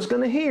ear was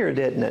going to hear,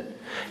 didn't it?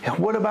 And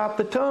what about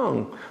the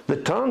tongue? The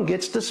tongue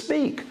gets to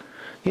speak.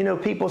 You know,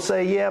 people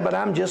say, yeah, but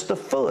I'm just a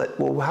foot.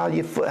 Well,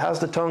 how's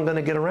the tongue going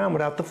to get around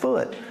without the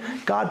foot?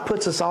 God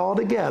puts us all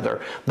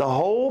together. The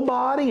whole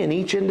body in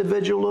each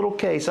individual little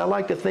case. I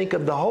like to think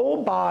of the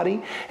whole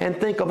body and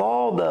think of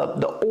all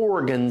the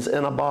organs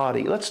in a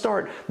body. Let's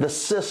start the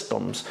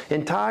systems,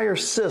 entire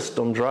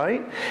systems,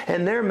 right?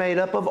 And they're made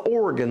up of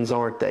organs,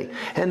 aren't they?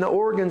 And the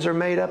organs are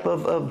made up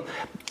of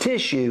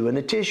tissue, and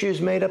the tissue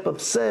is made up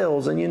of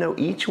cells, and you know,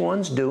 each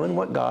one's doing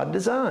what God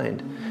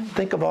designed.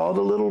 Think of all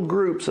the little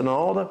groups and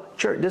all the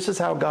church. This is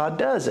how God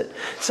does it.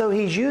 So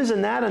He's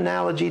using that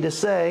analogy to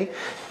say,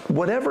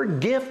 whatever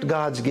gift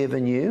God's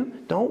given you,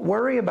 don't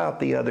worry about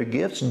the other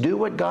gifts. Do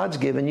what God's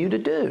given you to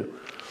do.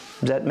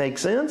 Does that make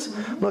sense?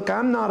 Look,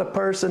 I'm not a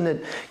person that,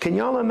 can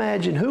y'all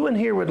imagine who in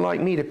here would like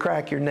me to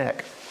crack your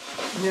neck?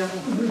 Yeah.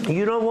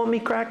 You don't want me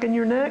cracking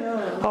your neck?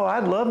 No. Oh,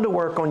 I'd love to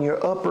work on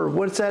your upper,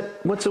 what's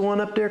that? What's the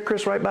one up there,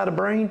 Chris, right by the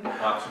brain?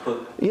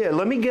 Occiput. Yeah,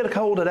 let me get a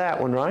hold of that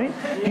one, right?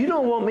 You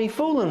don't want me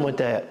fooling with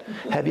that.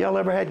 Have y'all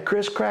ever had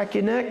Chris crack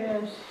your neck?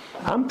 Yes.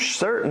 I'm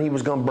certain he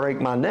was going to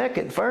break my neck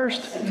at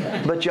first.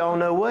 But y'all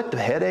know what? The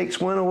headaches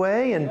went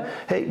away. And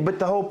hey, but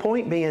the whole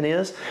point being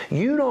is,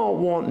 you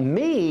don't want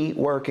me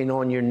working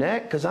on your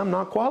neck because I'm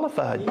not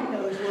qualified.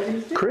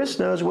 Chris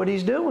knows what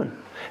he's doing.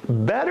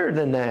 Better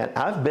than that,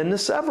 I've been to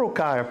several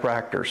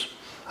chiropractors.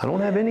 I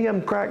don't have any of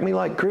them crack me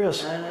like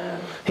Chris.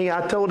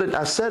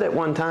 I said it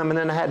one time and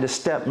then I had to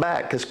step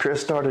back because Chris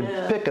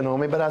started picking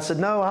on me. But I said,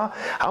 no,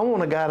 I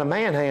want a guy to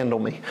manhandle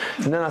me.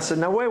 And then I said,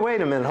 no,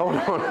 wait a minute, hold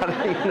on.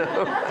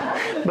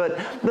 But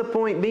the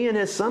point being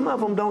is some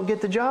of them don't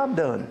get the job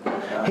done.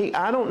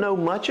 I don't know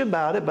much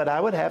about it, but I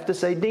would have to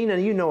say, Dina,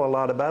 you know a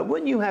lot about it.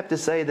 Wouldn't you have to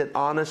say that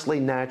honestly,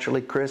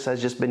 naturally, Chris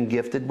has just been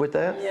gifted with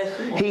that?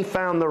 Yes. He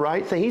found the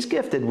right thing. He's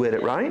gifted with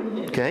it, right?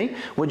 Okay.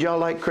 Would y'all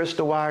like Chris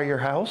to wire your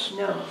house?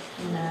 No.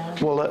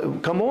 Well,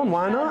 come on,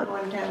 why not?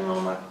 One time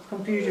on my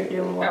computer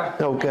didn't work.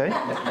 Okay.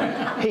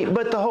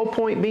 But the whole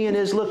point being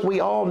is, look, we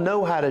all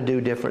know how to do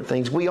different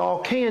things. We all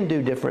can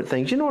do different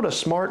things. You know what a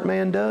smart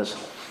man does?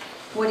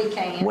 What he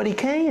can. What he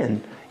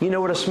can. You know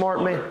what a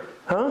smart man...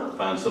 Huh?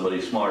 Find somebody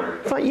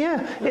smarter.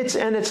 Yeah,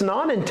 it's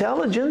not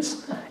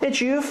intelligence.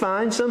 It's you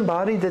find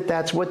somebody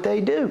that's what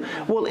they do.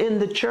 Well, in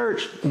the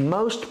church,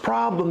 most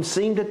problems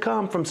seem to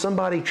come from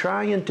somebody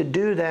trying to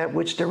do that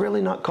which they're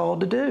really not called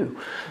to do.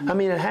 I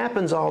mean, it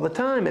happens all the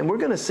time, and we're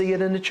going to see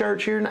it in the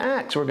church here in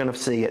Acts. We're going to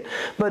see it.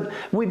 But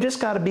we've just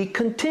got to be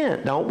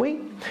content, don't we?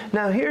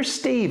 Now, here's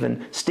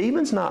Stephen.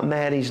 Stephen's not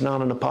mad he's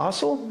not an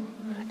apostle.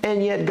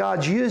 And yet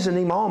God's using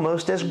him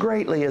almost as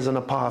greatly as an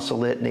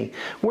apostle, isn't he?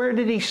 Where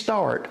did he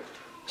start?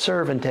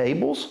 Serving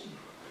tables?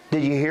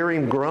 Did you hear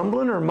him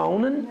grumbling or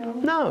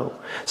moaning? No.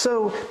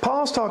 So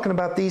Paul's talking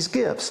about these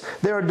gifts.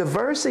 There are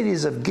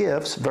diversities of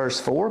gifts, verse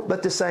 4,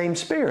 but the same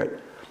Spirit.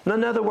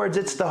 In other words,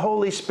 it's the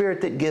Holy Spirit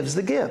that gives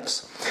the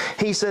gifts.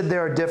 He said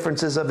there are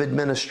differences of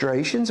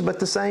administrations, but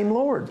the same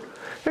Lord.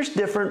 There's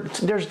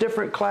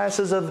different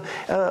classes of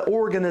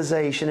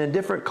organization and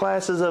different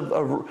classes of,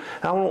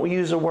 I won't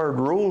use the word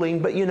ruling,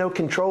 but you know,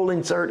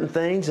 controlling certain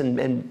things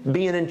and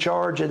being in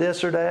charge of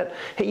this or that.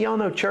 Hey, y'all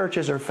know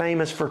churches are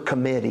famous for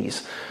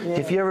committees. Yeah.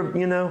 If you ever,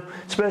 you know,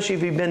 especially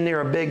if you've been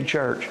near a big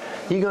church,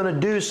 you're going to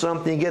do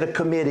something, you get a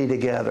committee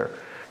together.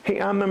 I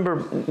remember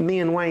me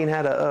and Wayne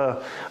had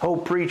a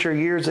old preacher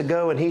years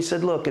ago, and he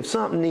said, look, if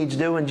something needs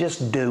doing,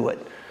 just do it.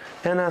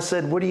 And I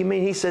said, what do you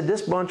mean? He said,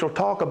 this bunch will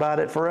talk about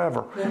it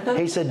forever.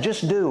 He said,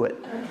 just do it.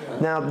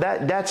 Now,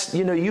 that's,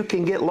 you know, you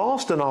can get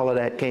lost in all of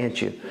that,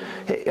 can't you?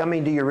 I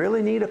mean, do you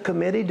really need a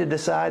committee to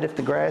decide if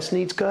the grass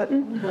needs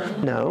cutting?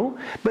 No.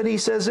 But he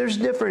says there's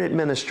different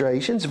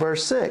administrations.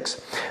 Verse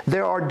 6,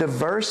 there are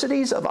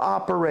diversities of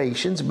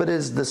operations, but it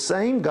is the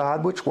same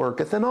God which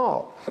worketh in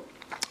all.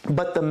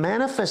 But the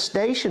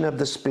manifestation of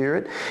the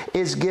Spirit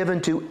is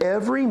given to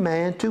every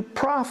man to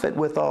profit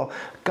withal.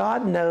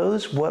 God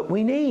knows what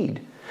we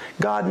need.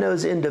 God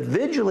knows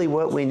individually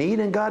what we need,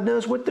 and God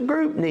knows what the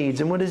group needs.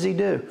 And what does He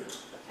do?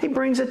 He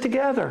brings it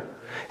together.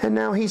 And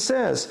now he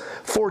says,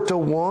 for to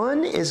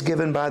one is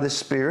given by the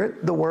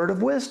Spirit the word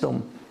of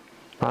wisdom.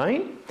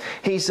 Right?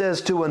 He says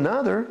to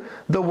another,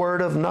 the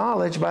word of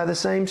knowledge by the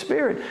same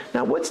Spirit.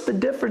 Now, what's the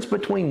difference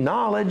between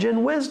knowledge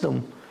and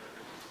wisdom?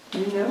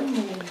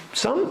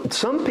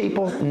 Some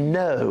people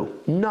know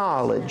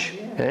knowledge.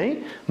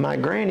 Okay? My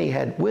granny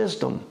had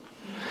wisdom.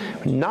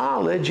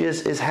 Knowledge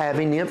is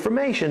having the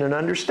information and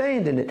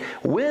understanding it.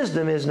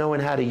 Wisdom is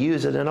knowing how to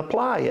use it and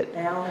apply it.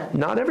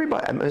 Not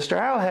everybody. Mr.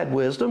 Al had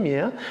wisdom,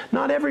 yeah.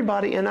 Not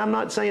everybody, and I'm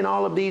not saying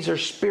all of these are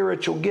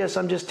spiritual gifts.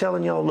 I'm just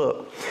telling y'all,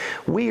 look,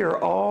 we are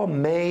all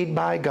made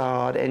by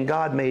God, and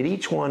God made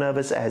each one of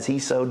us as He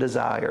so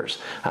desires.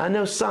 I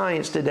know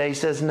science today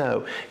says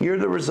no. You're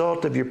the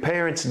result of your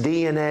parents'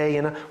 DNA,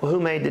 and well, who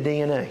made the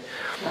DNA?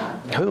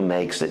 Who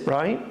makes it,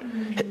 right?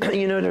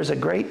 You know, there's a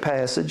great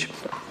passage.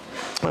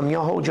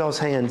 Y'all hold y'all's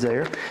hands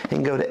there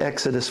and go to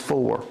Exodus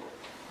 4.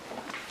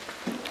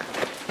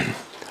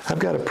 I've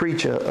got to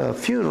preach a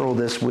funeral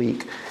this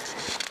week.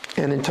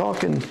 And in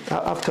talking,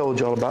 I've told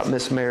y'all about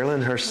Miss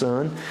Marilyn, her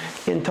son.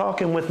 In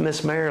talking with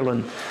Miss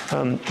Marilyn,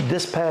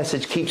 this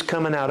passage keeps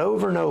coming out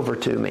over and over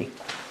to me.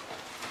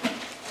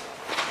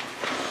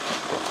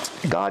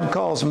 God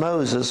calls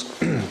Moses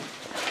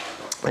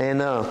and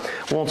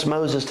wants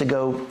Moses to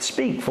go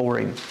speak for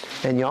him.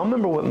 And y'all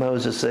remember what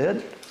Moses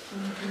said?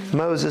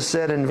 Moses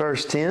said in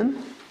verse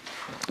 10,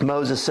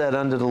 Moses said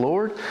unto the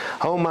Lord,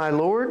 O my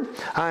Lord,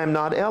 I am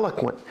not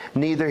eloquent,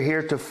 neither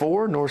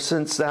heretofore, nor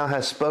since thou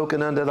hast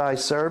spoken unto thy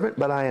servant,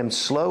 but I am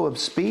slow of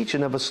speech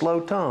and of a slow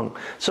tongue.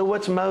 So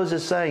what's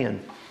Moses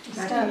saying?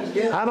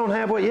 I don't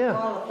have what,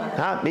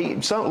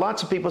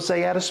 lots of people say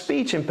he had a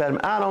speech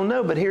impediment. I don't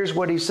know, but here's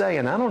what he's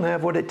saying. I don't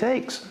have what it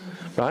takes.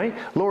 Right?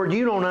 Lord,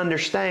 you don't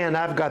understand.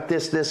 I've got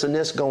this, this, and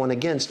this going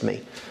against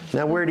me.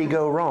 Now, where'd he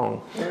go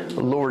wrong?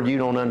 Lord, you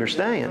don't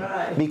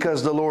understand.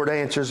 Because the Lord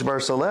answers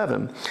verse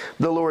 11.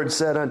 The Lord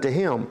said unto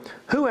him,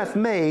 Who hath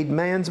made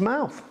man's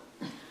mouth?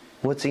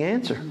 What's the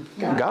answer?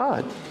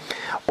 God.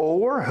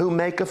 Or who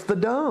maketh the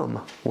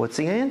dumb? What's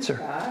the answer?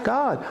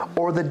 God.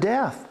 Or the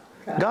deaf?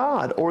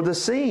 God. Or the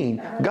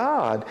seeing?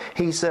 God.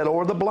 He said,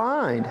 or the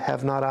blind?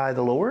 Have not I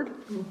the Lord?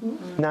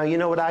 Now, you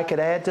know what I could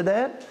add to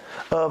that?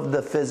 Of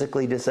the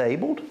physically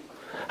disabled.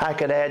 I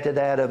could add to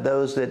that of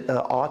those that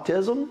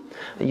autism.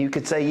 You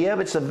could say, yeah,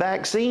 but it's the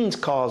vaccines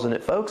causing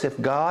it, folks.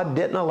 If God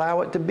didn't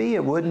allow it to be,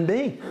 it wouldn't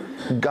be.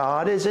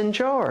 God is in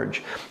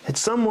charge. And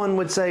someone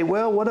would say,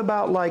 well, what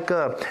about like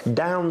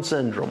Down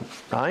syndrome,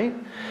 right?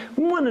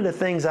 One of the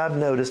things I've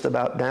noticed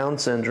about Down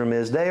syndrome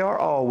is they are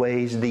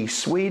always the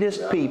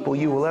sweetest people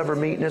you will ever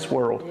meet in this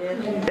world.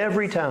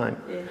 Every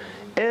time.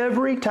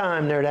 Every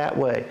time they're that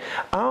way.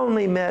 I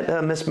only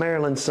met Miss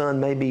Marilyn's son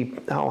maybe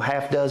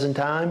half dozen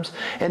times,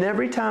 and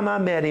every time I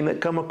met him, it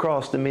come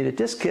across to me that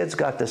this kid's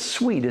got the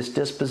sweetest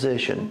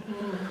disposition.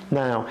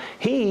 Now,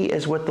 he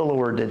is with the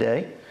Lord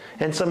today,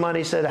 and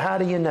somebody said, how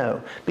do you know?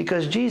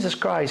 Because Jesus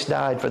Christ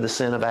died for the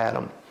sin of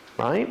Adam,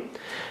 right?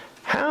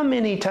 How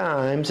many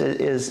times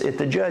is at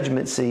the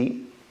judgment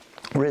seat,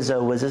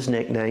 Rizzo was his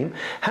nickname,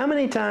 how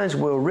many times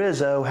will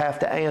Rizzo have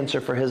to answer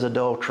for his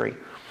adultery?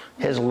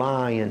 His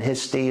lying, his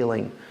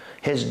stealing,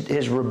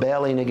 his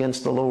rebelling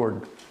against the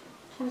Lord.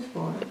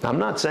 I'm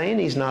not saying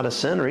he's not a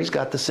sinner. He's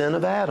got the sin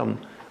of Adam.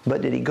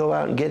 But did he go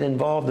out and get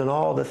involved in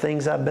all the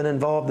things I've been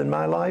involved in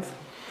my life?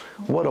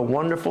 What a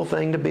wonderful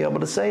thing to be able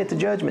to say at the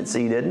judgment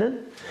seat, isn't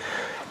it?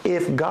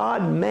 If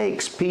God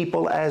makes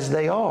people as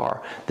they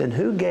are, then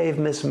who gave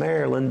Miss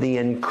Marilyn the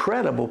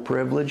incredible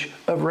privilege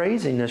of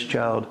raising this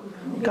child?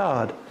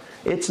 God.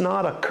 It's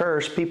not a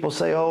curse. People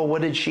say, oh,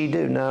 what did she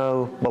do?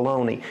 No,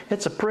 baloney.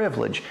 It's a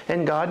privilege,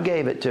 and God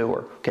gave it to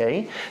her,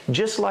 okay?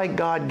 Just like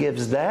God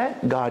gives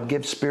that, God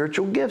gives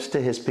spiritual gifts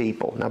to His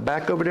people. Now,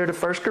 back over there to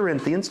 1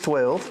 Corinthians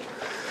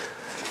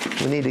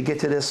 12. We need to get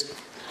to this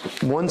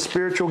one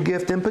spiritual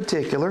gift in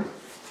particular.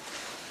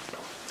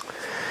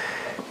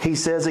 He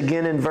says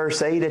again in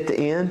verse 8 at the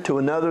end, to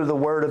another the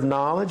word of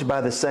knowledge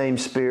by the same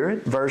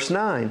Spirit. Verse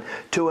 9,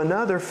 to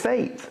another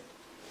faith.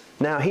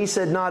 Now, he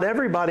said not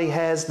everybody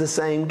has the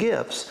same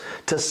gifts.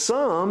 To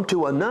some,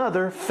 to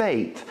another,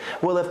 faith.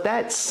 Well, if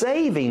that's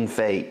saving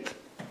faith,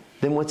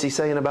 then what's he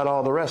saying about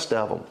all the rest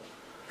of them?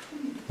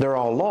 They're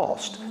all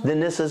lost. Then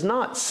this is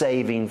not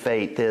saving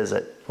faith, is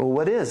it? Well,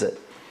 what is it?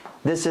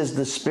 This is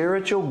the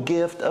spiritual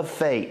gift of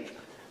faith,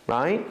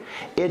 right?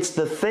 It's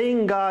the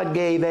thing God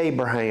gave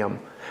Abraham.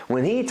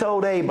 When He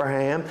told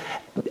Abraham,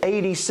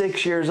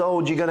 86 years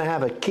old, you're going to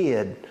have a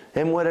kid.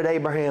 And what did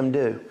Abraham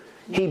do?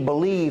 He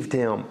believed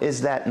Him.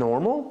 Is that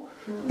normal?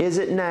 Is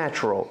it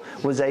natural?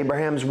 Was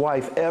Abraham's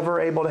wife ever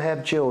able to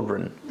have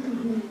children?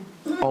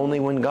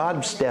 Only when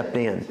God stepped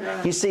in.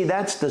 You see,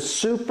 that's the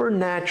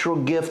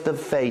supernatural gift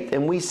of faith.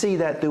 And we see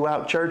that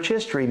throughout church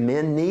history.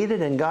 Men need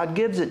it and God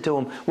gives it to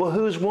them. Well,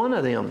 who's one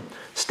of them?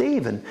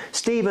 Stephen.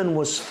 Stephen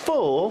was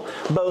full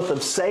both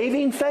of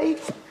saving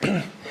faith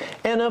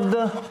and of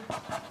the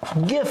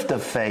gift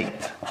of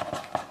faith.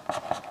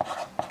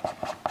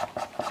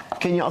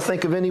 Can y'all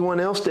think of anyone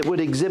else that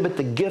would exhibit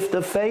the gift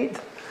of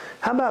faith?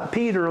 How about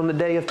Peter on the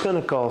day of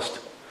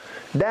Pentecost?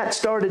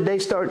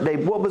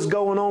 What was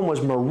going on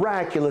was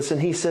miraculous,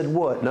 and he said,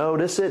 what? No,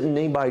 this isn't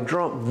anybody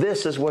drunk.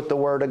 This is what the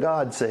Word of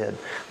God said.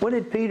 What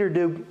did Peter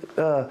do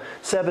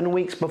 7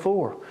 weeks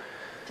before?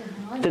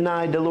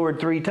 Denied the Lord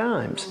 3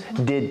 times.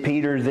 Did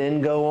Peter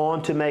then go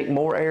on to make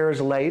more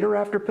errors later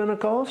after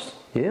Pentecost?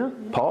 Yeah.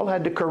 Paul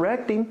had to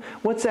correct him.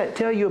 What's that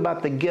tell you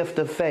about the gift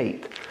of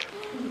faith?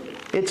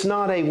 It's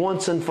not a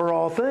once and for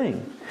all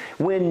thing.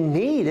 When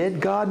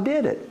needed, God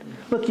did it.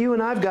 Look, you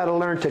and I've got to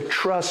learn to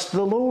trust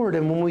the Lord.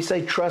 And when we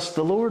say trust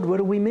the Lord, what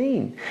do we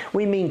mean?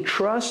 We mean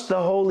trust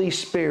the Holy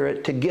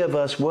Spirit to give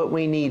us what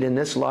we need in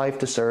this life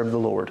to serve the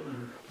Lord.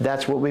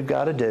 That's what we've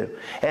got to do.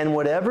 And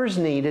whatever's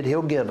needed,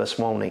 He'll give us,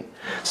 won't He?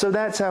 So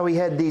that's how he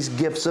had these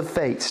gifts of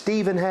faith.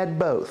 Stephen had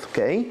both,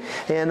 okay?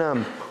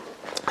 And,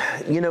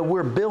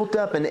 we're built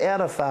up and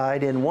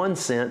edified in one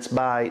sense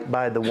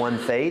by the one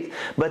faith,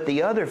 but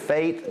the other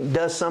faith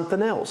does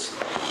something else.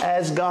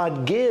 As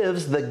God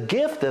gives the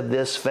gift of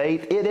this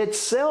faith, it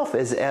itself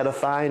is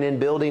edifying and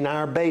building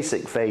our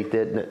basic faith,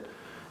 isn't it?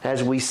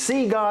 As we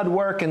see God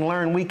work and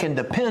learn we can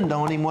depend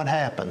on Him, what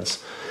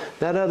happens?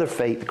 That other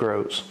faith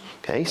grows.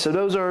 Okay, so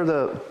those are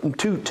the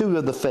two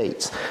of the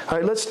faiths. All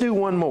right, let's do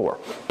one more.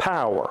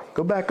 Power.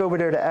 Go back over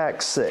there to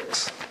Acts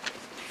 6.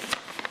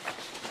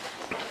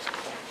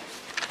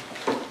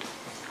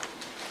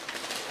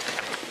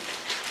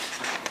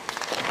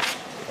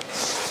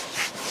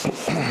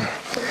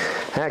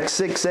 Acts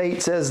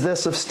 6:8 says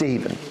this of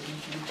Stephen.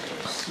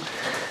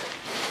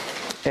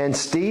 And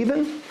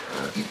Stephen,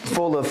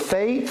 full of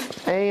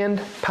faith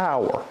and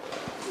power.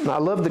 I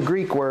love the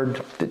Greek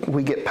word that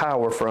we get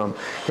power from.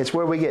 It's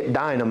where we get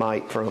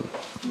dynamite from.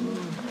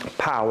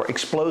 Power,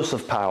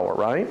 explosive power,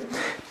 right?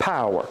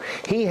 Power.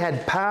 He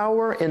had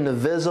power in the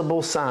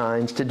visible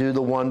signs to do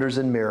the wonders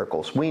and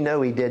miracles. We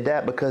know he did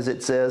that because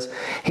it says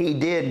he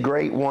did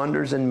great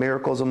wonders and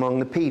miracles among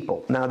the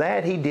people. Now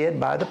that he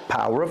did by the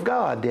power of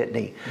God, didn't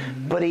he?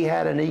 But he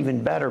had an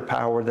even better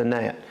power than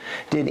that.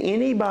 Did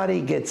anybody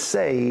get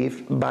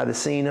saved by the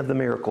seeing of the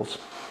miracles?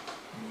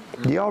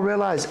 Do y'all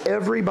realize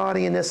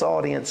everybody in this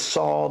audience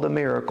saw the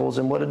miracles,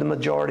 and what did the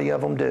majority of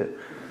them do?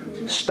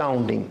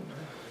 Stoned him.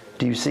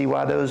 Do you see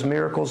why those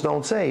miracles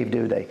don't save,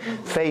 do they?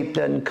 Faith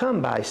doesn't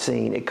come by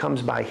seeing, it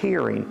comes by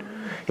hearing.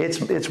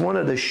 It's one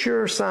of the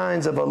sure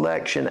signs of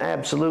election,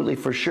 absolutely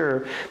for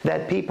sure,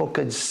 that people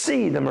could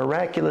see the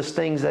miraculous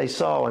things they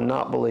saw and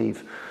not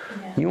believe.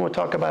 You want to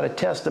talk about a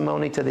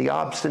testimony to the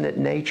obstinate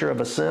nature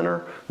of a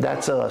sinner?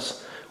 That's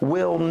us.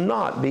 Will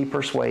not be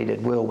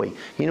persuaded, will we?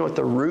 You know what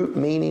the root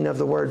meaning of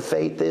the word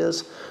faith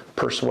is?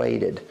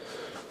 Persuaded.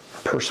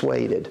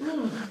 Persuaded.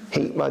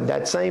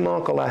 That same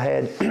uncle I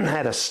had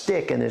had a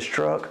stick in his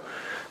truck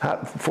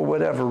for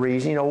whatever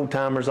reason. Old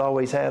timers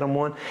always had him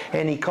one,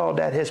 and he called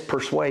that his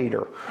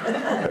persuader.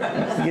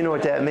 You know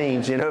what that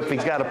means, if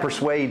he's got to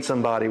persuade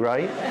somebody,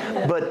 right?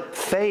 But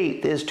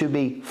faith is to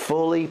be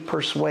fully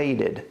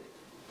persuaded.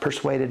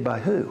 Persuaded by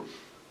who?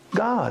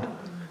 God.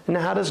 Now,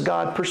 how does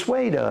God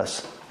persuade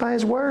us? By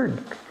His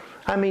Word.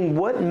 I mean,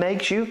 what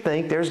makes you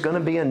think there's going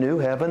to be a new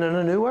heaven and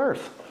a new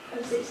earth?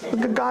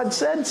 God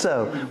said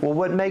so. Well,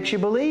 what makes you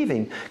believe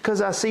Him?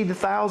 Because I see the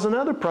 1,000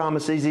 other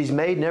promises He's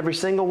made, and every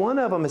single one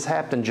of them has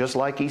happened just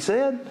like He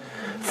said.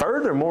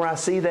 Furthermore, I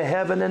see the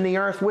heaven and the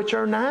earth which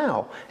are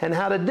now. And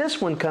how did this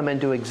one come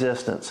into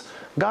existence?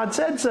 God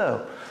said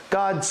so.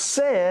 God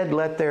said,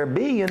 let there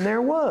be, and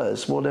there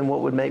was. Well, then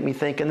what would make me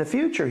think in the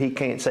future He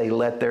can't say,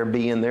 let there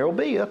be, and there will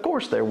be? Of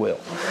course there will.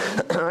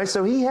 All right,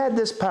 so He had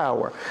this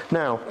power.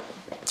 Now,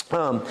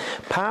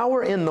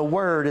 power in the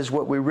Word is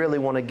what we really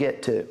want to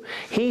get to.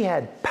 He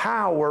had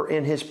power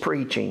in His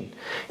preaching.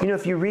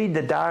 If you read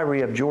the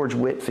diary of George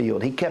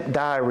Whitefield, he kept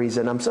diaries,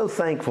 and I'm so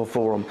thankful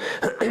for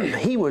him.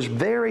 He was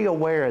very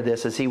aware of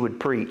this as he would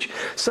preach.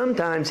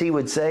 Sometimes he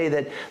would say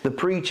that the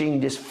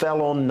preaching just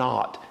fell on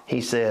naught,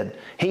 he said.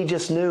 He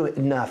just knew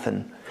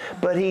nothing.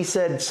 But he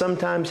said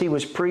sometimes he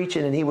was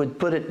preaching, and he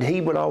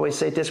would always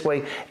say it this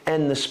way,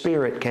 and the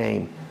Spirit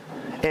came.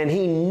 And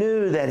he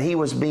knew that he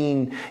was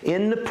being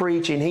in the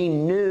preaching. He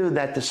knew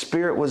that the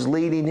Spirit was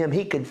leading him.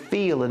 He could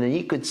feel it and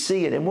he could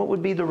see it. And what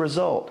would be the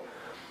result?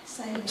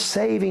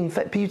 Saving.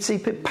 You see,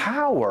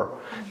 power.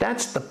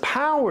 That's the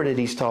power that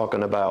he's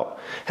talking about.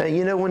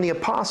 When the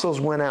apostles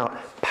went out,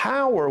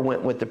 power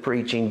went with the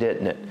preaching,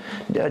 didn't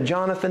it?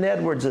 Jonathan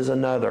Edwards is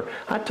another.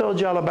 I told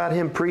y'all about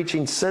him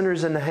preaching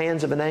sinners in the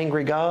hands of an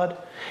angry God.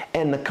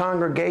 And the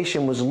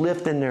congregation was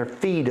lifting their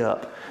feet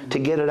up to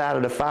get it out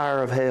of the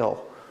fire of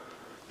hell.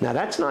 Now,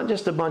 that's not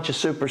just a bunch of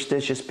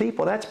superstitious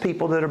people. That's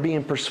people that are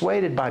being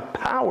persuaded by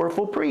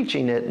powerful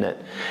preaching, isn't it?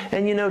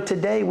 And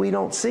today we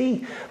don't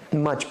see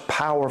much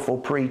powerful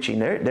preaching.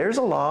 There's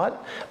a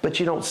lot, but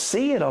you don't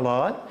see it a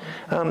lot.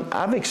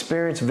 I've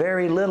experienced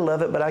very little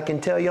of it, but I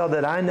can tell y'all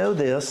that I know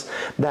this,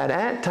 that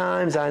at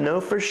times I know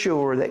for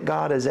sure that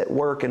God is at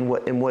work in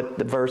what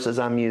the verses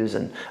I'm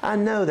using. I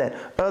know that.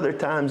 Other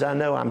times I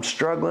know I'm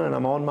struggling and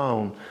I'm on my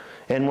own.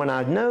 And when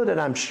I know that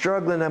I'm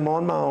struggling, I'm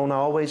on my own, I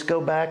always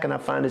go back and I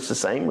find it's the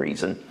same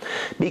reason.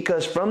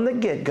 Because from the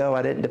get-go,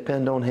 I didn't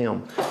depend on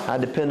Him. I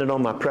depended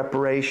on my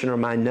preparation or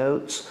my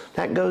notes.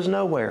 That goes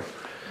nowhere.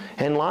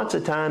 And lots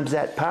of times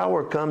that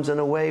power comes in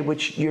a way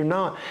which you're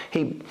not.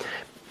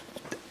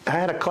 I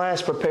had a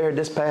class prepared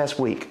this past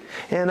week,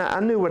 and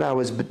I knew what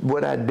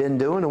I'd been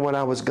doing and what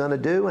I was going to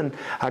do. And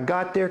I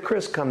got there.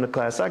 Chris come to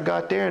class. I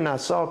got there and I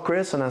saw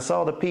Chris and I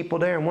saw the people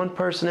there, and one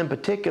person in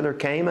particular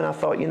came, and I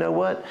thought, you know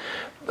what?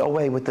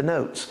 Away with the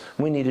notes.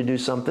 We need to do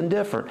something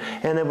different.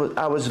 And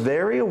I was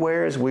very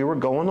aware as we were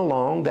going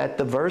along that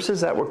the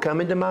verses that were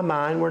coming to my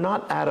mind were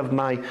not out of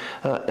my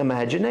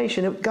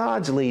imagination.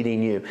 God's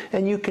leading you,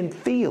 and you can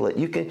feel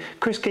it.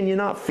 Chris, can you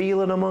not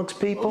feel it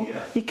amongst people? Oh,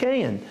 yeah. You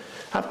can.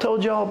 I've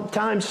told you all the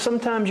time,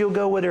 sometimes you'll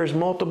go where there's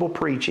multiple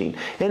preaching.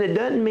 And it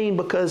doesn't mean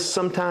because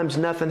sometimes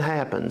nothing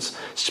happens.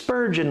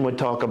 Spurgeon would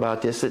talk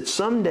about this, that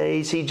some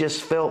days he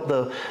just felt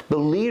the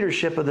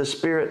leadership of the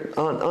Spirit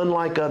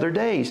unlike other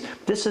days.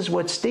 This is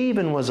what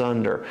Stephen was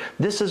under.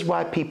 This is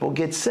why people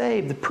get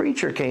saved. The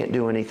preacher can't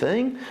do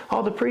anything.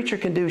 All the preacher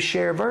can do is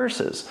share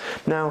verses.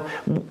 Now,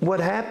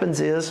 what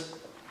happens is,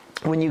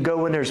 when you go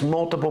when there's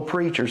multiple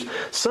preachers,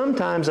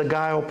 sometimes a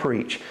guy will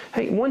preach.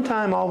 Hey, one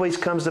time always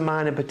comes to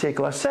mind in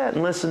particular. I sat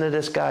and listened to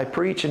this guy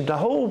preach, and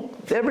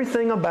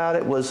everything about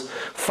it was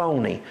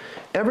phony.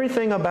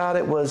 Everything about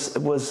it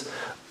was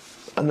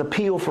an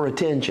appeal for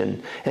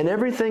attention. And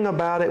everything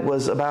about it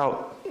was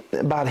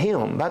about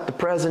him, about the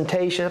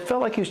presentation. It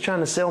felt like he was trying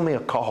to sell me a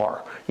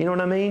car. You know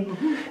what I mean?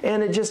 Mm-hmm.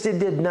 And it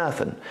did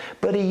nothing.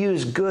 But he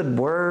used good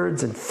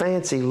words and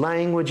fancy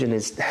language and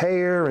his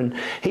hair, and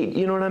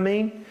you know what I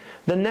mean?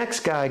 The next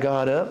guy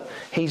got up.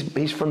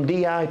 He's from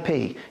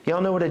DIP.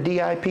 Y'all know what a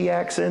DIP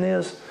accent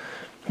is?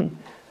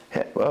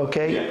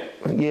 Okay.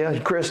 Yeah,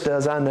 Chris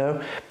does, I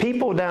know.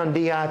 People down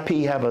DIP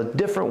have a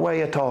different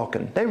way of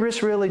talking. They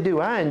just really do.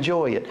 I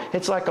enjoy it.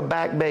 It's like a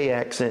Back Bay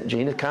accent,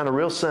 Gene. It's kind of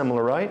real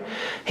similar, right?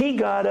 He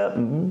got up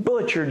and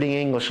butchered the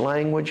English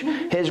language.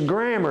 His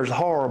grammar's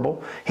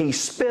horrible. He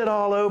spit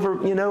all over,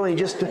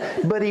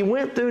 but he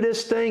went through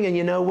this thing, and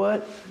you know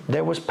what?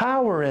 There was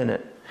power in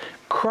it.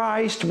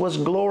 Christ was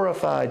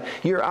glorified.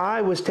 Your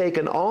eye was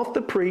taken off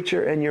the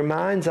preacher and your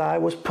mind's eye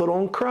was put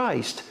on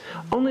Christ.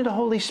 Only the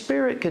Holy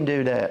Spirit can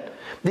do that.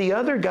 The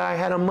other guy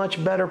had a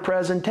much better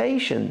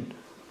presentation,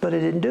 but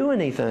it didn't do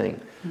anything.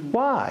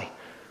 Why?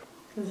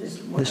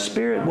 The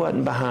Spirit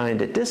wasn't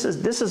behind it. This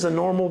is a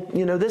normal,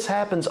 this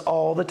happens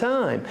all the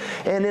time.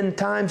 And in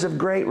times of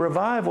great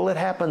revival, it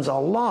happens a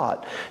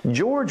lot.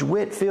 George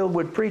Whitefield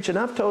would preach, and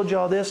I've told you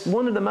all this.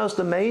 One of the most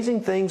amazing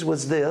things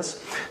was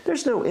this.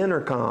 There's no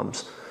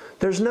intercoms.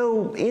 There's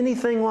no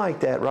anything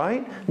like that,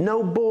 right?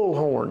 No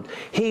bullhorn.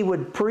 He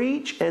would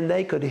preach and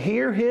they could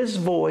hear his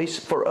voice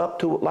for up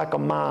to like a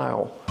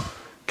mile.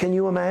 Can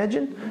you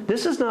imagine?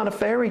 This is not a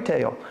fairy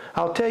tale.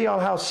 I'll tell y'all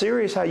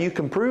how you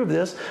can prove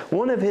this.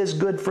 One of his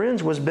good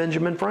friends was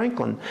Benjamin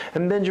Franklin.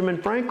 And Benjamin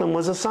Franklin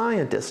was a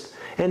scientist.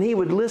 And he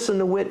would listen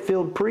to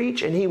Whitefield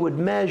preach, and he would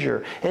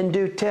measure and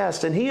do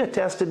tests. And he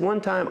attested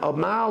one time,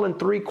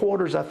 1.75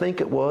 miles, I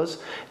think it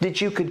was, that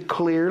you could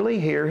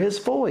clearly hear his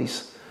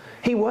voice.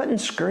 He wasn't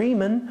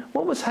screaming.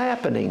 What was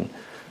happening?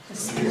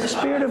 The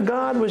Spirit of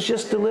God was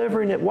just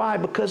delivering it. Why?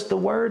 Because the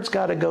Word's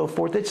got to go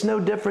forth. It's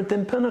no different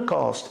than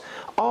Pentecost.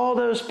 All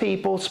those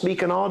people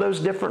speaking all those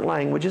different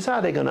languages, how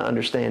are they going to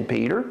understand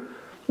Peter?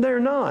 They're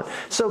not.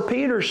 So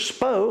Peter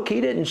spoke.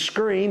 He didn't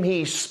scream.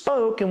 He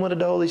spoke. And what did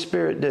the Holy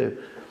Spirit do?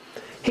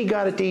 He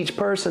got it to each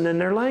person in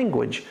their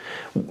language.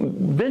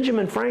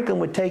 Benjamin Franklin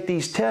would take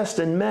these tests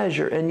and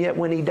measure, and yet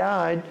when he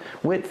died,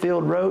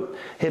 Whitefield wrote,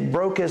 it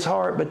broke his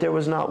heart, but there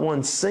was not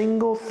one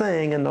single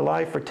thing in the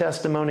life or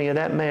testimony of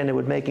that man that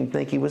would make him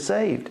think he was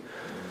saved.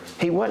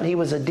 He wasn't. He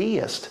was a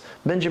deist.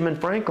 Benjamin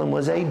Franklin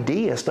was a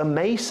deist, a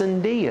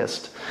Mason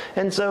deist.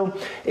 And so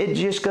it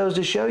just goes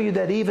to show you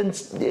that even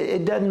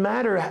it doesn't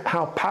matter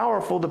how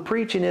powerful the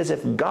preaching is.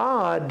 If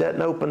God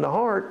doesn't open the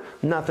heart,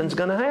 nothing's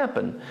going to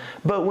happen.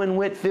 But when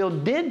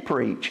Whitefield did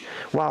preach,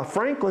 while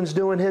Franklin's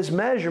doing his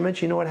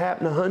measurements, you know what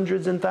happened to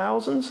hundreds and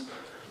thousands?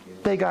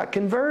 They got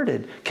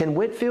converted. Can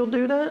Whitefield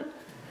do that?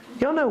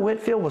 Y'all know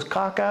Whitefield was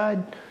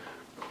cockeyed?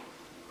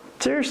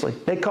 Seriously.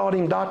 They called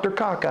him Dr.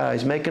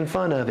 Cockeyes, making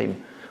fun of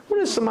him. What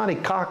is somebody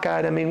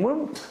cockeyed? I mean,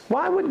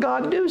 why would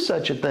God do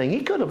such a thing?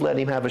 He could have let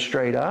him have a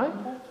straight eye.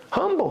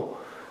 Humble.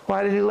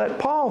 Why did he let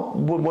Paul,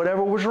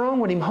 whatever was wrong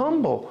with him,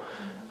 humble?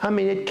 I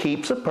mean, it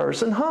keeps a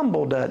person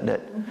humble, doesn't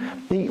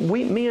it?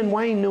 Me and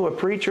Wayne knew a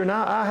preacher, and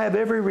I have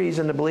every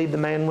reason to believe the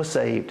man was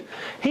saved.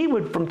 He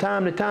would, from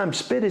time to time,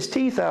 spit his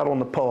teeth out on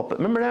the pulpit.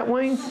 Remember that,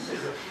 Wayne?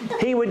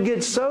 He would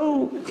get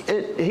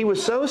he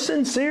was so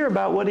sincere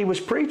about what he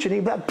was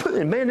preaching,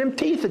 man, them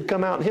teeth would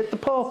come out and hit the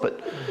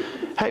pulpit.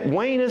 Hey,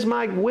 Wayne is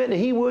my witness.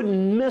 He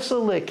wouldn't miss a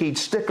lick. He'd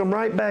stick them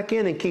right back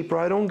in and keep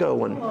right on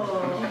going.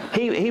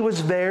 He was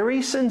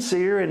very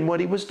sincere in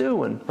what he was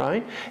doing,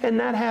 right? And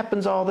that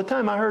happens all the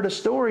time. I heard a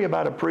story story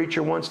about a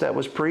preacher once that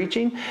was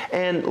preaching,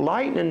 and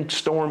lightning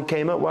storm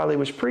came up while he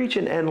was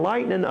preaching, and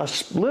lightning,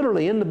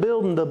 literally in the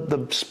building,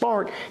 the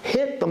spark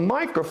hit the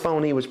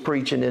microphone he was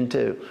preaching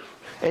into.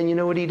 And you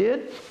know what he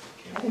did?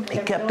 He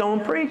kept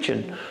on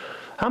preaching.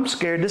 I'm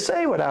scared to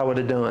say what I would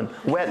have done.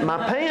 Wet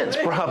my pants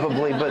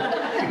probably, but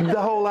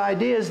the whole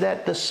idea is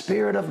that the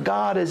Spirit of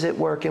God is at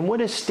work. And what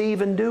is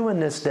Stephen doing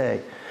this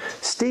day?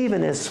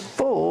 Stephen is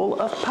full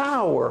of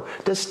power.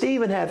 Does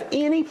Stephen have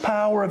any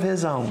power of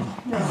his own?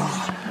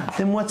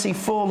 Then what's he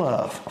full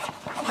of?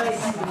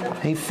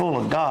 He's full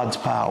of God's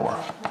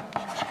power.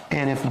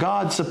 And if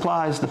God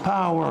supplies the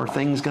power, are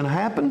things going to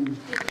happen?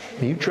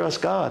 You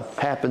trust God.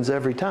 Happens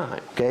every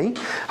time. Okay?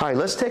 All right,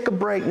 let's take a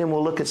break and then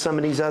we'll look at some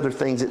of these other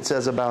things it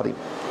says about him.